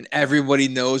and everybody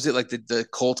knows it, like the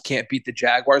Colts can't beat the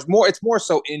Jaguars. It's more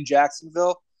so in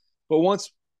Jacksonville. But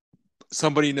once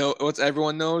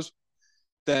everyone knows,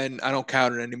 then I don't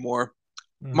count it anymore.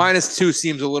 -2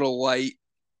 seems a little light.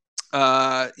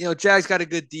 Jags got a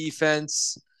good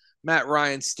defense. Matt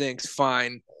Ryan stinks.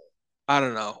 Fine. I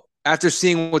don't know. After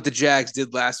seeing what the Jags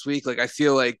did last week, like I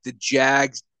feel like the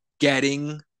Jags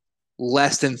getting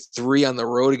less than 3 on the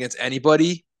road against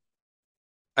anybody,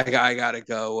 I gotta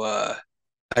go.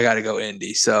 I gotta go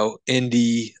Indy. So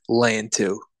Indy laying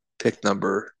 2, pick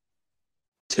number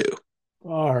 2.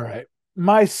 All right,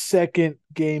 my second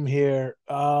game here.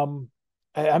 I'm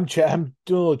doing a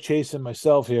little chasing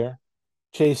myself here,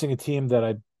 chasing a team that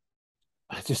I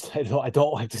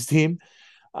don't like this team.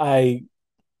 I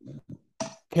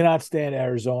cannot stand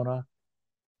Arizona.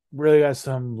 Really got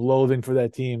some loathing for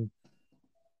that team.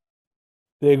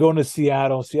 They're going to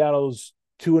Seattle. Seattle's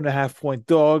 2.5 point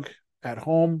dog at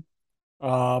home.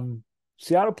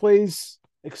 Seattle plays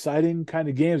exciting kind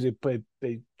of games. They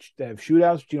have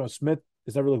shootouts. Geno Smith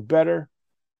has never looked better.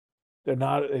 They're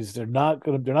not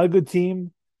a good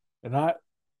team. They're not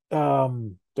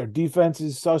their defense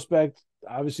is suspect.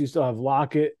 Obviously, you still have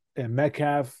Lockett and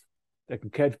Metcalf that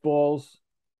can catch balls.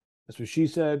 That's what she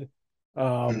said.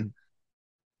 Giggity.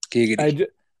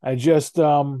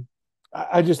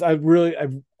 I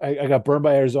got burned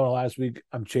by Arizona last week.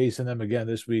 I'm chasing them again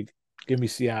this week. Give me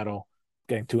Seattle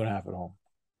getting 2.5 at home.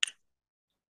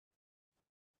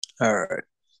 All right.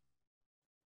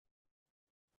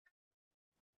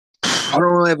 I don't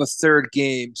really have a third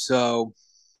game, so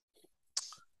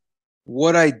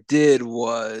what I did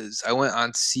was I went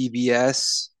on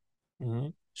CBS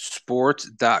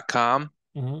sports.com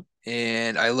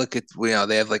and I look at,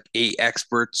 they have like 8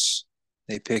 experts.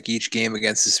 They pick each game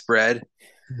against the spread.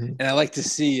 And I like to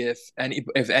see if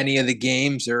any of the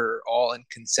games are all in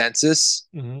consensus.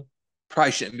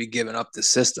 Probably shouldn't be giving up the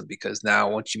system because now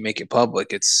once you make it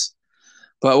public,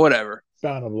 but whatever.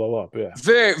 Bound to blow up, yeah.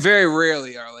 Very, very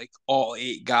rarely are like all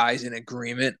 8 guys in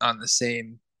agreement on the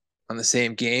same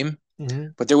game.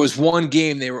 But there was one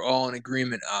game they were all in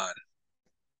agreement on.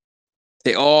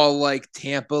 They all like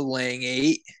Tampa laying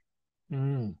 8.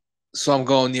 So I'm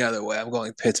going the other way. I'm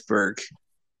going Pittsburgh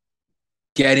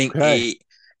getting 8.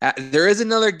 There is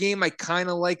another game I kind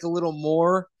of like a little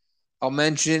more. I'll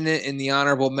mention it in the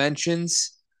honorable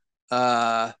mentions.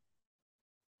 But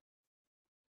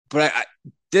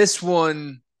this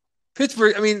one,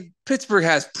 Pittsburgh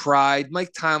has pride.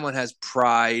 Mike Tomlin has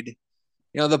pride.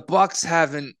 The Bucks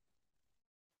haven't.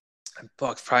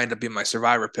 Bucks probably end up being my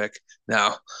survivor pick. Now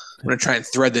I'm going to try and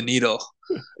thread the needle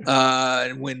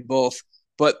and win both.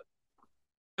 But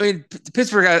I mean,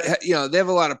 Pittsburgh, they have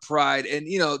a lot of pride, and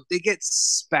they get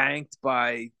spanked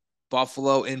by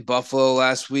Buffalo in Buffalo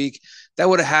last week. That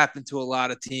would have happened to a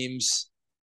lot of teams.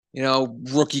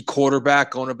 Rookie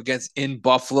quarterback going up in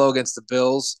Buffalo against the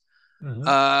Bills. And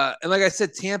like I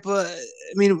said, Tampa.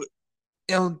 I mean,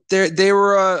 they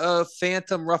were a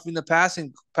phantom roughing the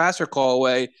passer call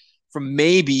away from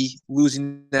maybe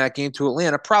losing that game to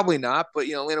Atlanta. Probably not, but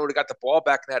Atlanta would have got the ball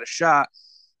back and had a shot.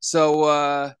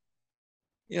 So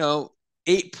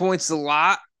 8 points a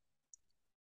lot.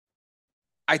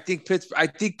 I think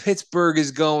Pittsburgh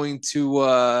is going to.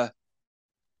 I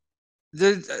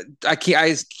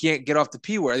just can't get off the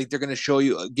P word. I think they're going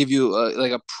to give you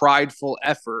like a prideful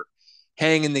effort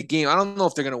hang in the game. I don't know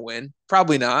if they're going to win.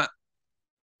 Probably not.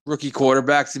 Rookie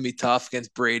quarterback's going to be tough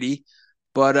against Brady.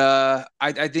 But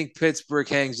I think Pittsburgh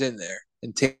hangs in there.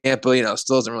 And Tampa,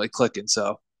 still isn't really clicking.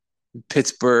 So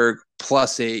Pittsburgh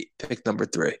 +8, pick number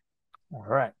 3. All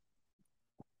right.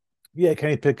 Yeah,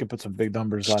 Kenny Pickett put some big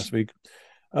numbers last week.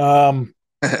 All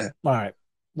right.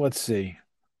 Let's see.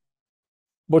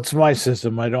 What's my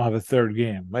system? I don't have a third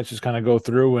game. Let's just kind of go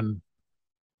through and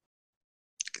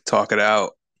Talk it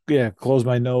out. yeah, close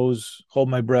my nose, hold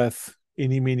my breath,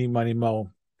 eeny, meeny, miny,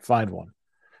 mo, find one.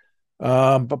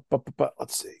 But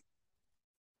let's see.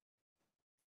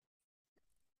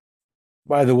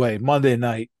 By the way, Monday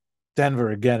night, Denver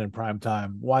again in prime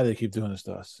time. Why do they keep doing this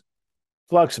to us?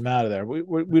 Flux them out of there.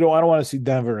 We don't. I don't want to see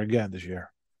Denver again this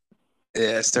year.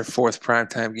 Yeah, it's their 4th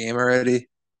primetime game already. I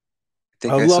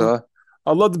think I I love. saw.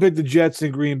 I'd love to pick the Jets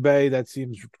in Green Bay. That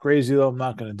seems crazy though. I'm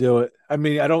not going to do it. I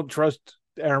mean, I don't trust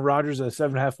Aaron Rodgers as a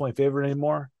 7.5 point favorite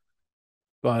anymore.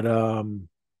 But I'm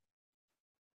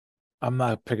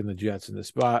not picking the Jets in this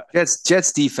spot.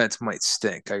 Jets defense might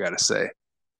stink, I gotta say.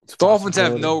 It's a Dolphins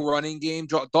have possibility. no running game.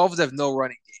 Dolphins have no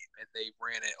running game, and they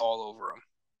ran it all over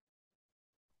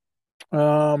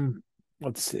them.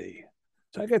 Let's see.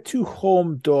 So I got 2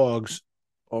 home dogs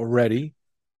already.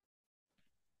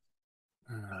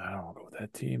 I don't go with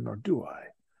that team, or do I?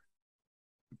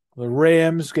 The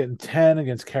Rams getting 10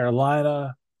 against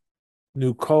Carolina.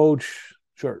 New coach.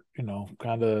 Sure,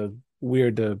 kind of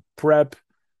weird to prep.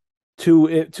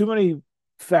 Too many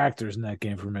factors in that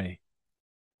game for me.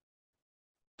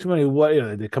 Too many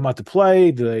they come out to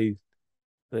play. Do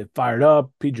they fired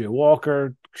up? PJ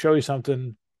Walker, show you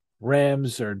something.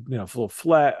 Rams are full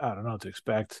flat. I don't know what to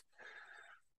expect.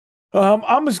 I'm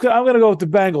gonna go with the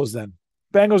Bengals then.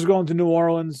 Bengals are going to New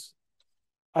Orleans.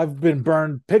 I've been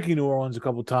burned picking New Orleans a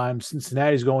couple times.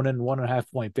 Cincinnati's going in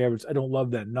 1.5 point favorites. I don't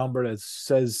love that number. That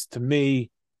says to me,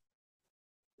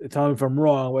 tell me if I'm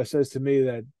wrong, but it says to me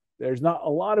that there's not a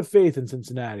lot of faith in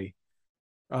Cincinnati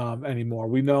anymore.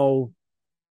 We know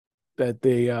that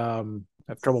they have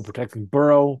trouble protecting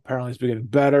Burrow. Apparently, it's been getting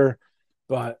better,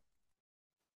 but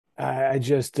I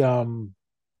just New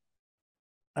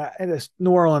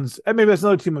Orleans. And maybe that's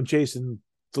another team I'm chasing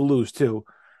to lose too.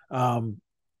 Are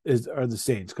the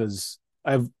Saints because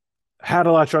I've had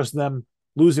a lot of trust in them.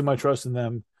 Losing my trust in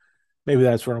them. Maybe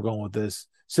that's where I'm going with this.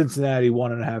 Cincinnati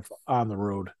 1.5 on the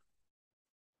road.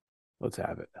 Let's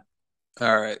have it.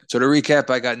 All right. So to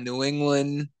recap, I got New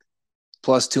England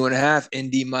 +2.5,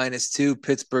 Indy -2,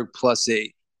 Pittsburgh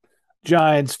 +8.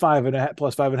 Giants 5.5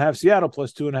 +5.5, Seattle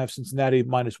 +2.5, Cincinnati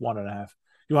 -1.5.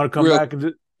 You want to come back and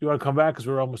you want to come back because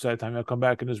we're almost out of time. I'll come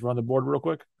back and just run the board real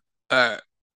quick. All right.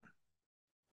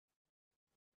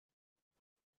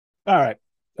 All right.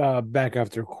 Back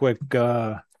after a quick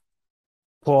pause.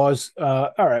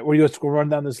 All right. Where you let's go run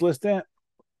down this list at?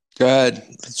 Go ahead.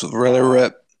 Let's really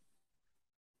rip.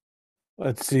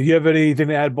 Let's see. You have anything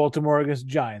to add? Baltimore against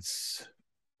Giants.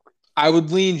 I would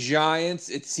lean Giants.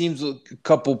 It seems a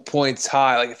couple points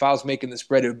high. Like if I was making the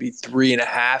spread, it would be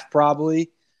 3.5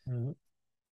 probably. Mm-hmm.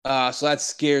 So that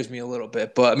scares me a little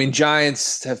bit. But I mean,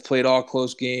 Giants have played all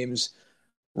close games.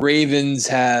 Ravens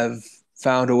have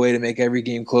found a way to make every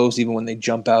game close, even when they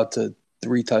jump out to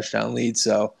 3 touchdown leads.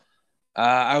 So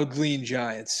I would lean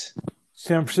Giants.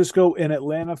 San Francisco and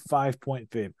Atlanta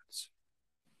 5-point favorites.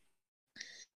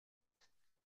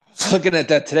 Looking at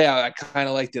that today, I kind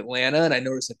of liked Atlanta, and I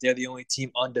noticed that they're the only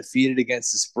team undefeated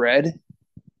against the spread.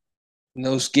 And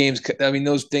those games, I mean,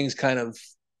 those things kind of,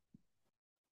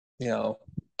 it's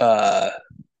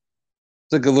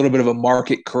like a little bit of a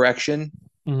market correction.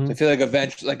 Mm-hmm. So I feel like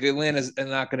eventually, like Atlanta's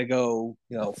not going to go,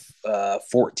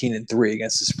 14-3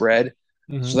 against the spread.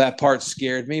 Mm-hmm. So that part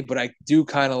scared me, but I do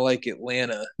kind of like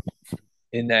Atlanta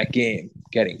in that game,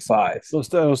 getting 5.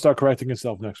 It'll start correcting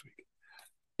itself next week.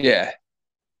 Yeah.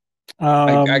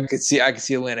 I could see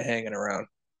Atlanta hanging around.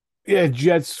 Yeah,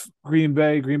 Jets, Green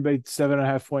Bay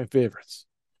 7.5 point favorites.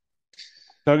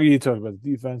 You talked about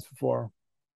the defense before.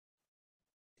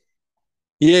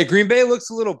 Yeah, Green Bay looks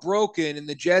a little broken, and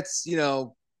the Jets,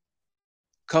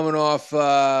 coming off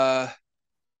a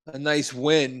nice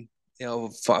win,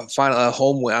 final a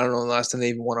home win. I don't know the last time they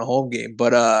even won a home game,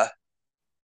 but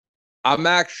I'm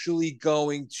actually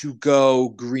going to go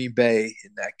Green Bay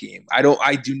in that game.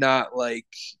 I do not like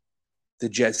the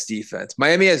Jets defense.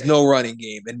 Miami has no running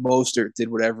game, and Mostert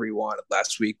did whatever he wanted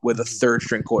last week with a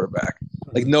 3rd-string quarterback.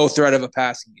 Like no threat of a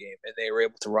passing game, and they were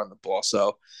able to run the ball.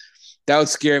 So that would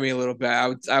scare me a little bit.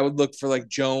 I would look for like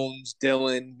Jones,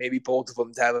 Dillon, maybe both of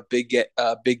them to have a big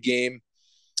game.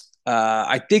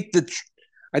 I think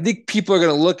people are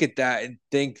going to look at that and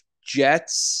think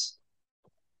Jets.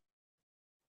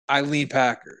 I lean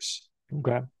Packers.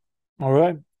 Okay. All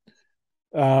right.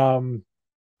 Um,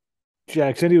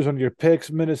 Jack Cindy was one of your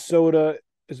picks. Minnesota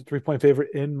is a 3-point favorite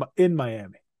in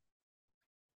Miami.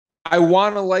 I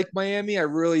want to like Miami, I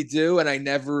really do, and I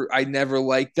never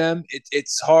like them.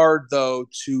 It's hard though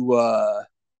to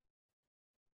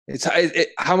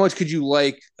how much could you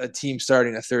like a team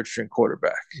starting a third string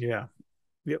quarterback? Yeah.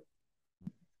 Yep.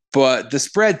 But the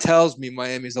spread tells me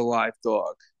Miami's a live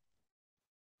dog.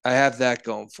 I have that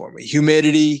going for me.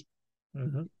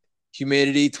 Mm-hmm.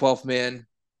 Humidity, 12th man.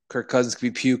 Kirk Cousins could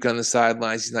be puke on the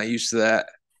sidelines. He's not used to that.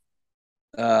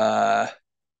 Uh,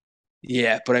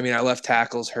 yeah, but I mean, our left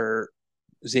tackle's hurt.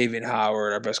 Xavier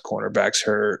Howard, our best cornerback's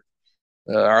hurt.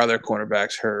 Our other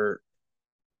cornerback's hurt.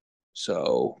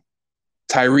 So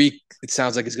Tyreek, it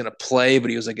sounds like he's going to play, but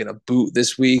he was like in a boot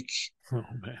this week. Oh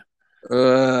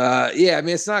man. Yeah, I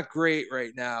mean, it's not great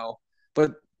right now.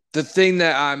 But the thing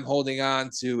that I'm holding on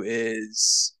to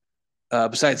is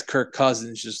besides Kirk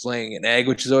Cousins just laying an egg,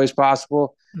 which is always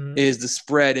possible, Mm-hmm. is the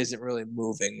spread isn't really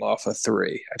moving off of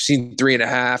 3. I've seen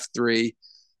 3.5, 3.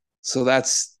 So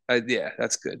that's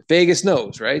good. Vegas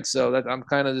knows, right? So that I'm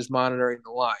kind of just monitoring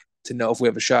the line to know if we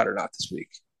have a shot or not this week.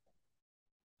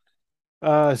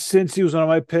 Since he was one of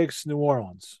my picks, New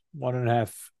Orleans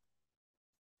 1.5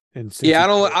 in Yeah,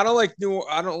 Cincy.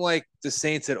 I don't like the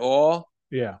Saints at all.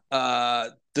 Yeah.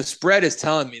 The spread is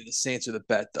telling me the Saints are the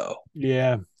bet though.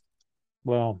 Yeah.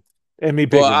 Well, and me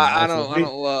But picking I me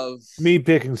don't love me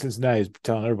picking Cincinnati is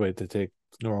telling everybody to take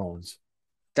New Orleans.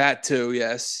 that too.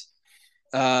 Yes.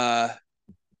 Uh,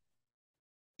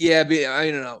 yeah, but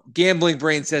I don't know. Gambling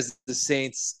brain says the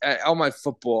Saints. All my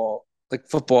football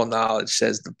knowledge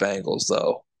says the Bengals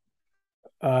though.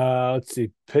 Let's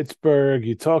see. Pittsburgh.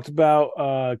 You talked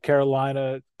about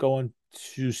Carolina going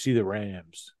to see the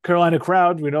Rams. Carolina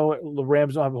crowd. We know the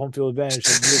Rams don't have a home field advantage.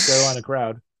 So the Carolina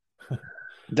crowd.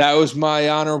 That was my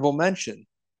honorable mention.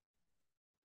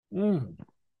 Mm.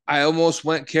 I almost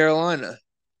went Carolina.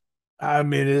 I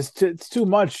mean, it's too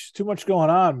much going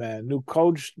on, man. New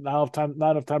coach, not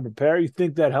enough time to prepare. You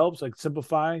think that helps? Like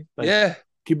simplify, like Yeah.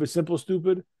 keep it simple,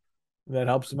 stupid. That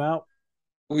helps them out.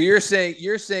 Well, you're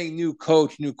saying new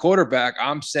coach, new quarterback.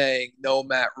 I'm saying no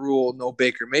Matt Rule, no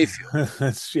Baker Mayfield.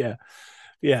 That's yeah,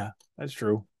 that's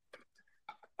true.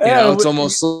 You know, Yeah, it's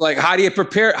almost like how do you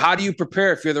prepare? How do you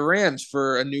prepare if you're the Rams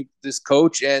for this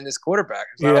coach and this quarterback?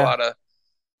 There's not a yeah, lot of.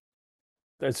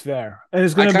 that's fair. And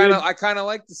it's gonna be I kind of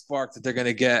like the spark that they're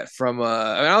gonna get from.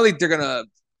 I mean, I don't think they're gonna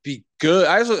be good.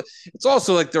 It's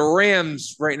also like the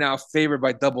Rams right now favored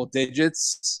by double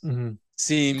digits. mhm.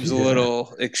 Seems a Yeah.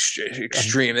 little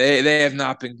extreme. They have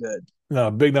not been good. No,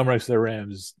 big number next to the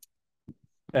Rams.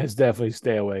 That's definitely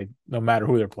stay away, no matter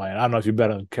who they're playing. I don't know if you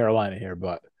bet on Carolina here,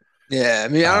 but Yeah, I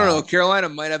mean, I don't uh, know. Carolina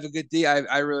might have a good D.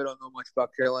 I really don't know much about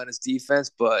Carolina's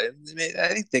defense, but I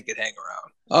think they could hang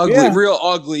around. yeah. Real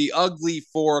ugly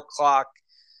 4 o'clock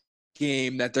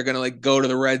game that they're gonna like go to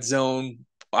the red zone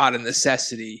out of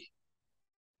necessity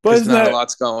But because not a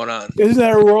lot's going on. isn't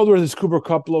there a world where this Cooper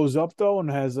Cup blows up though and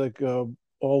has like a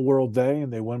all world day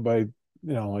and they win by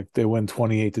like they win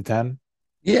 28-10?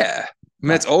 Yeah, I mean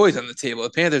that's always on the table. The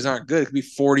Panthers aren't good. It could be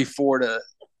 44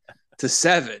 to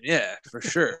 7. Yeah, for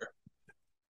sure.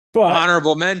 But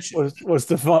Honorable mention. what's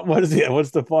the fun?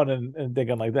 What's the fun in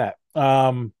thinking like that?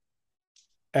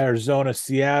 Arizona,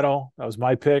 Seattle. That was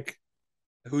my pick.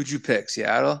 Who'd you pick?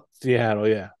 Seattle. Seattle,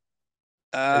 yeah.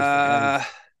 Uh,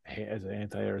 As an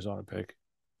anti-Arizona pick.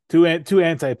 Two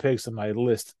anti picks on my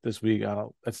list this week. I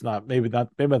don't. That's not maybe not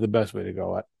the best way to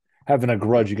go. Having a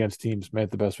grudge against teams, maybe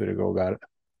the best way to go about it.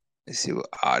 let's see what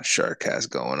Odd Shark has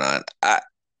going on.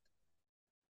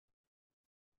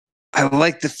 I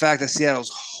like the fact that Seattle's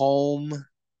home.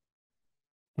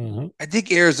 Mm-hmm. I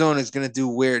think Arizona is going to do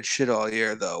weird shit all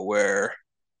year though, where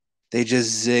they just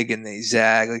zig and they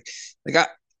zag.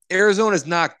 Arizona's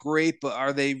not great, but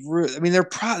are they? I mean,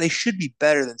 they should be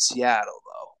better than Seattle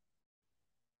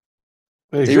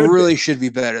though. They Should really be. should be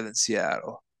better than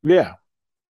Seattle. Yeah,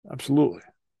 absolutely.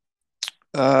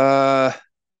 Uh,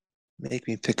 make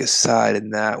me pick a side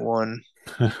in that one.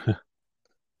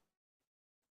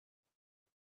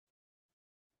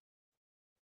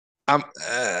 I'm.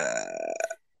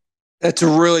 That's a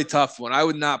really tough one. I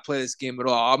would not play this game at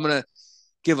all. I'm gonna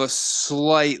give a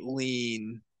slight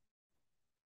lean.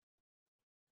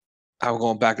 I'm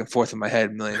going back and forth in my head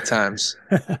a million times.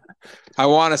 I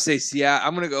want to say Seattle.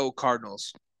 I'm going to go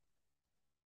Cardinals.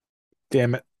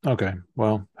 Damn it. Okay.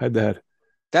 Well, head to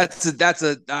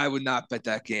head. I would not bet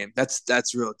that game.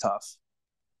 That's real tough.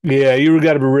 Yeah, you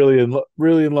got to be really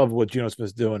in love with what Geno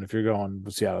Smith's doing if you're going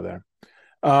with Seattle there.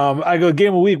 I go game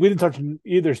of the week. We didn't touch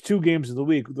either. There's 2 games of the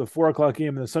week: the 4 o'clock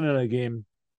game and the Sunday night game.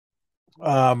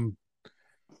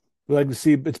 We like to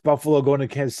see it's Buffalo going to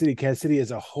Kansas City. Kansas City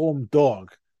is a home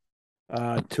dog.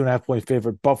 2.5 point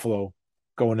favorite. Buffalo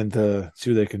going into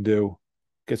see what they can do.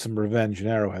 Get some revenge in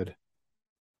Arrowhead.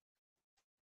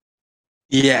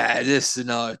 Yeah, this is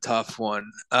another tough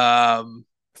one.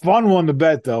 Fun one to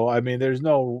bet though. I mean, there's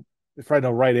probably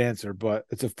no right answer, but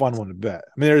it's a fun one to bet.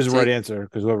 I mean, there is a right Take answer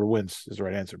because whoever wins is the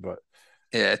right answer. But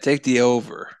take the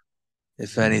over,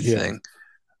 if yeah, anything.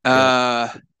 yeah, Uh,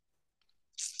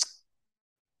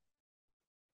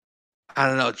 I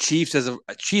don't know. Chiefs as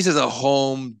a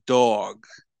home dog.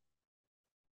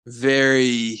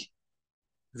 Very,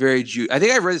 very I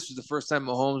think I read this was the first time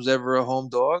Mahomes ever a home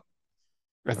dog.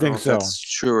 I I don't know think if so. that's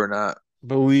true or not.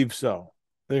 Believe so.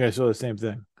 I think I saw the same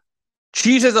thing.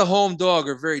 Chiefs as a home dog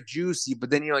are very juicy, but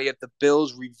then you have the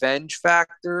Bills revenge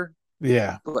factor.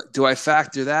 Yeah, But do I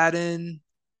factor that in?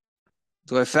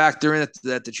 Do I factor in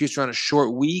that the Chiefs are on a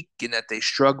short week and that they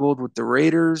struggled with the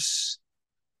Raiders?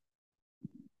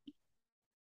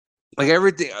 Like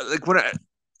everything, like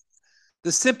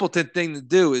the simpleton thing to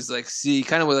do is like see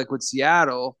kind of like with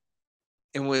Seattle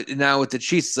now with the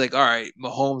Chiefs, it's like all right,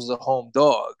 Mahomes is a home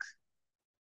dog.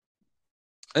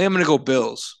 I think I'm gonna go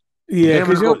Bills. I yeah, think I'm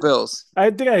because gonna go Bills.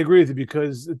 I think I agree with you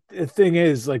because the thing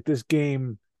is like this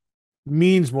game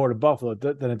means more to Buffalo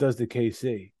than it does to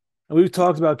KC. And we've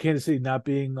talked about Kansas City not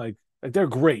being like they're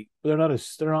great, but they're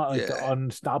not like the Yeah,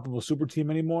 unstoppable super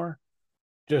team anymore.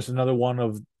 Just another one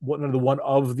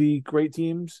of the great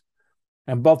teams.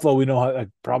 And Buffalo, we know how like,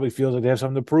 probably feels like they have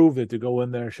something to prove that to go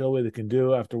in there and show what they can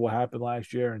do after what happened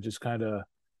last year and just kind of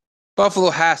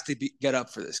Buffalo has to get up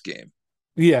for this game.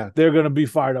 yeah, they're going to be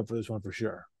fired up for this one for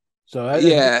sure. So I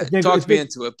Yeah, think talked me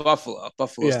into it. Buffalo's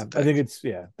yeah, the I think pick. it's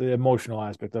the emotional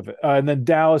aspect of it. And then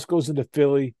Dallas goes into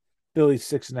Philly. Philly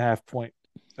 6.5 point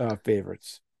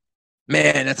favorites.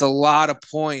 Man, that's a lot of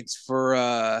points for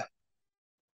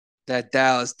that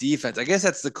Dallas defense. I guess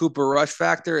that's the Cooper Rush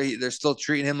factor. They're still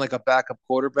treating him like a backup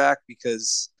quarterback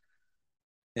because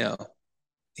you know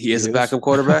he He is a is. backup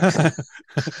quarterback.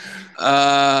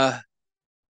 uh,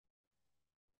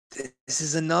 this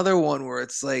is another one where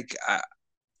it's like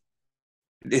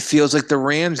it feels like the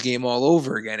Rams game all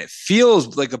over again. It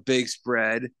feels like a big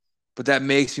spread, but that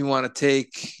makes me want to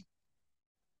take.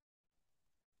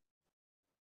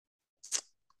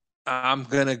 I'm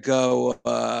gonna go.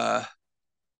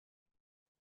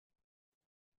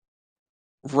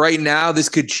 Right now, this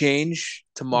could change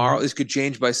tomorrow. Mm-hmm. This could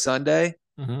change by Sunday.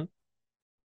 Mm-hmm.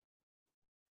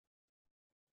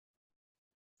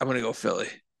 I'm gonna go Philly.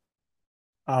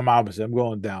 I'm opposite. I'm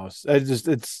going Dallas.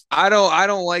 It's I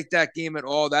don't like that game at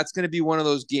all. That's going to be one of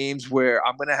those games where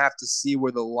I'm going to have to see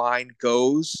where the line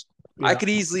goes. yeah,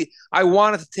 I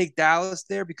wanted to take Dallas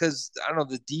there because I don't know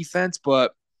the defense,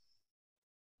 but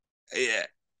yeah,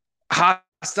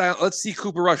 hostile. Let's see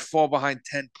Cooper Rush fall behind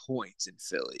 10 points in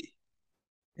Philly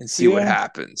and see what yeah.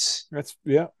 happens. That's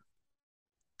yeah.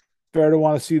 Fair to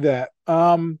want to see that.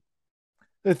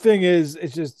 The thing is,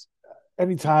 it's just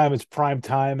anytime it's prime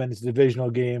time and it's a divisional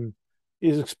game,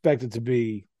 is expected to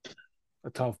be a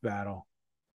tough battle.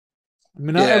 I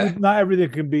mean, Yeah, not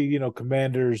everything can be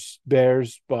Commanders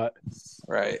Bears, but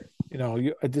right.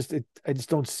 I just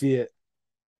don't see it.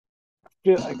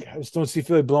 I just don't see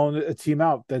Philly blowing a team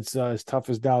out that's as tough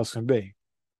as Dallas can be.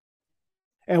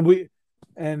 And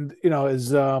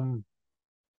as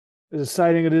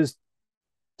exciting it is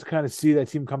to kind of see that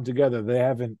team come together, they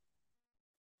haven't.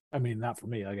 I mean, not for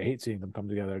me. Like I hate seeing them come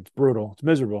together. It's brutal. It's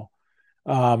miserable.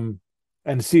 Um,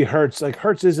 and to see Hurts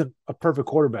isn't a perfect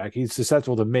quarterback. He's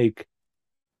susceptible to make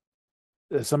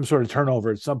some sort of turnover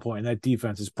at some point, and that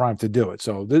defense is primed to do it.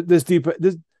 So this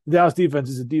Dallas defense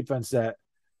is a defense that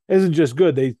isn't just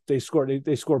good. They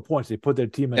score points. They put their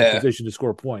team in a Yeah, position to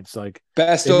score points. Like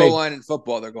best they O make line in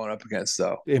football they're going up against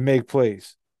though. they make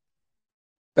plays.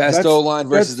 Best O That's line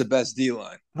versus that's the best D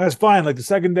line. that's fine. Like the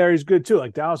secondary is good too.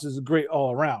 Like Dallas is a great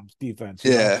all around defense.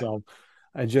 Yeah. So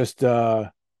I just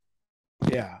yeah,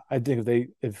 I think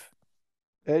if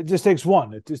it just takes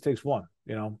one, it just takes one.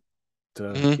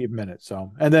 To Mm-hmm. keep them in it.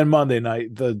 So and then Monday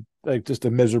night, just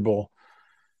a miserable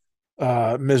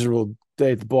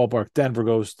day at the ballpark. Denver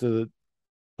goes to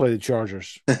play the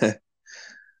Chargers.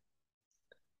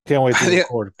 Can't wait I to think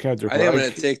record. Can't wait to I think I'm record.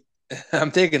 gonna take.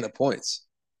 I'm taking the points.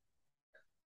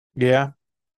 Yeah.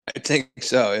 I think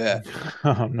so. Yeah.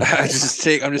 Oh no.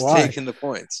 I'm just Why? taking the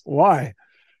points. Why?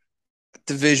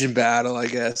 Division battle, I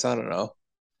guess. I don't know.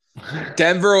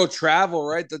 Denver will travel,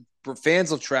 right? The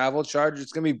fans will travel. Chargers.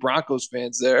 It's gonna be Broncos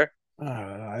fans there.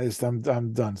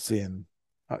 I'm done seeing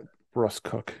Russ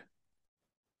Cook.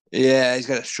 Yeah, he's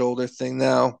got a shoulder thing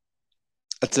now.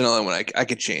 That's another one I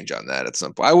could change on that at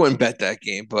some point. I wouldn't bet that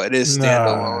game, but it is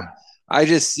standalone. Nah. I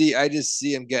just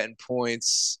see him getting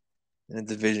points in a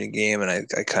division game, and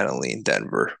I kind of lean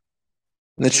Denver.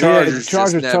 And the Yeah, the Chargers just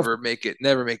Chargers tough. never make it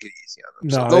easy on them.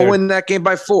 So No, they'll they're win that game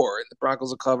by 4, and the Broncos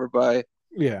will cover by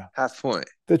yeah. half point.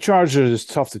 The Chargers is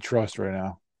tough to trust right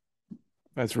now.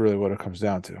 That's really what it comes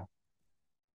down to.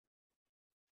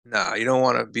 Nah, you don't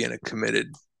want to be in a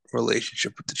committed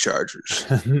relationship with the Chargers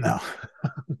No,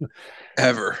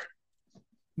 ever.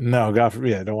 no, God forbid.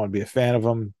 Yeah, don't want to be a fan of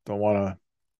them. Don't want to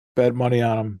bet money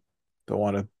on them. Don't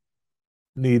want to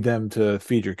need them to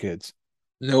feed your kids.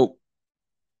 Nope,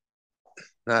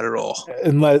 not at all.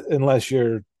 Unless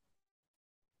you're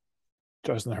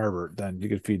Justin Herbert, then you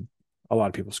could feed a lot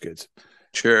of people's kids.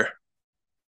 Sure.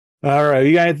 All right,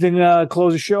 you got anything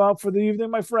close the show out for the evening,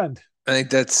 my friend? I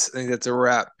think that's a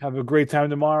wrap. Have a great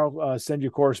time tomorrow. Send your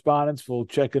correspondence. We'll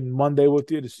check in Monday with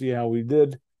you to see how we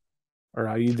did, or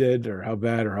how you did, or how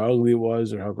bad or how ugly it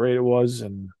was, or how great it was,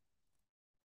 and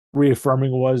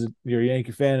reaffirming was that you're a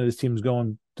Yankee fan and this team's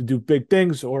going to do big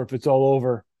things, or if it's all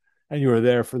over and you were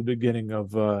there for the beginning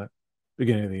of the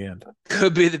end.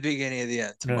 Could be the beginning of the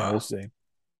end Yeah, tomorrow. we'll see.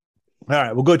 All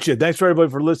right, well, good shit. Thanks for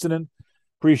everybody for listening.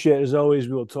 Appreciate it as always.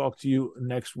 We will talk to you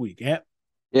next week. Yeah.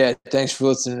 Yeah, thanks for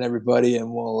listening, everybody, and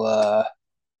we'll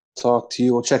talk to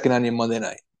you. We'll check in on you Monday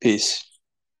night. Peace.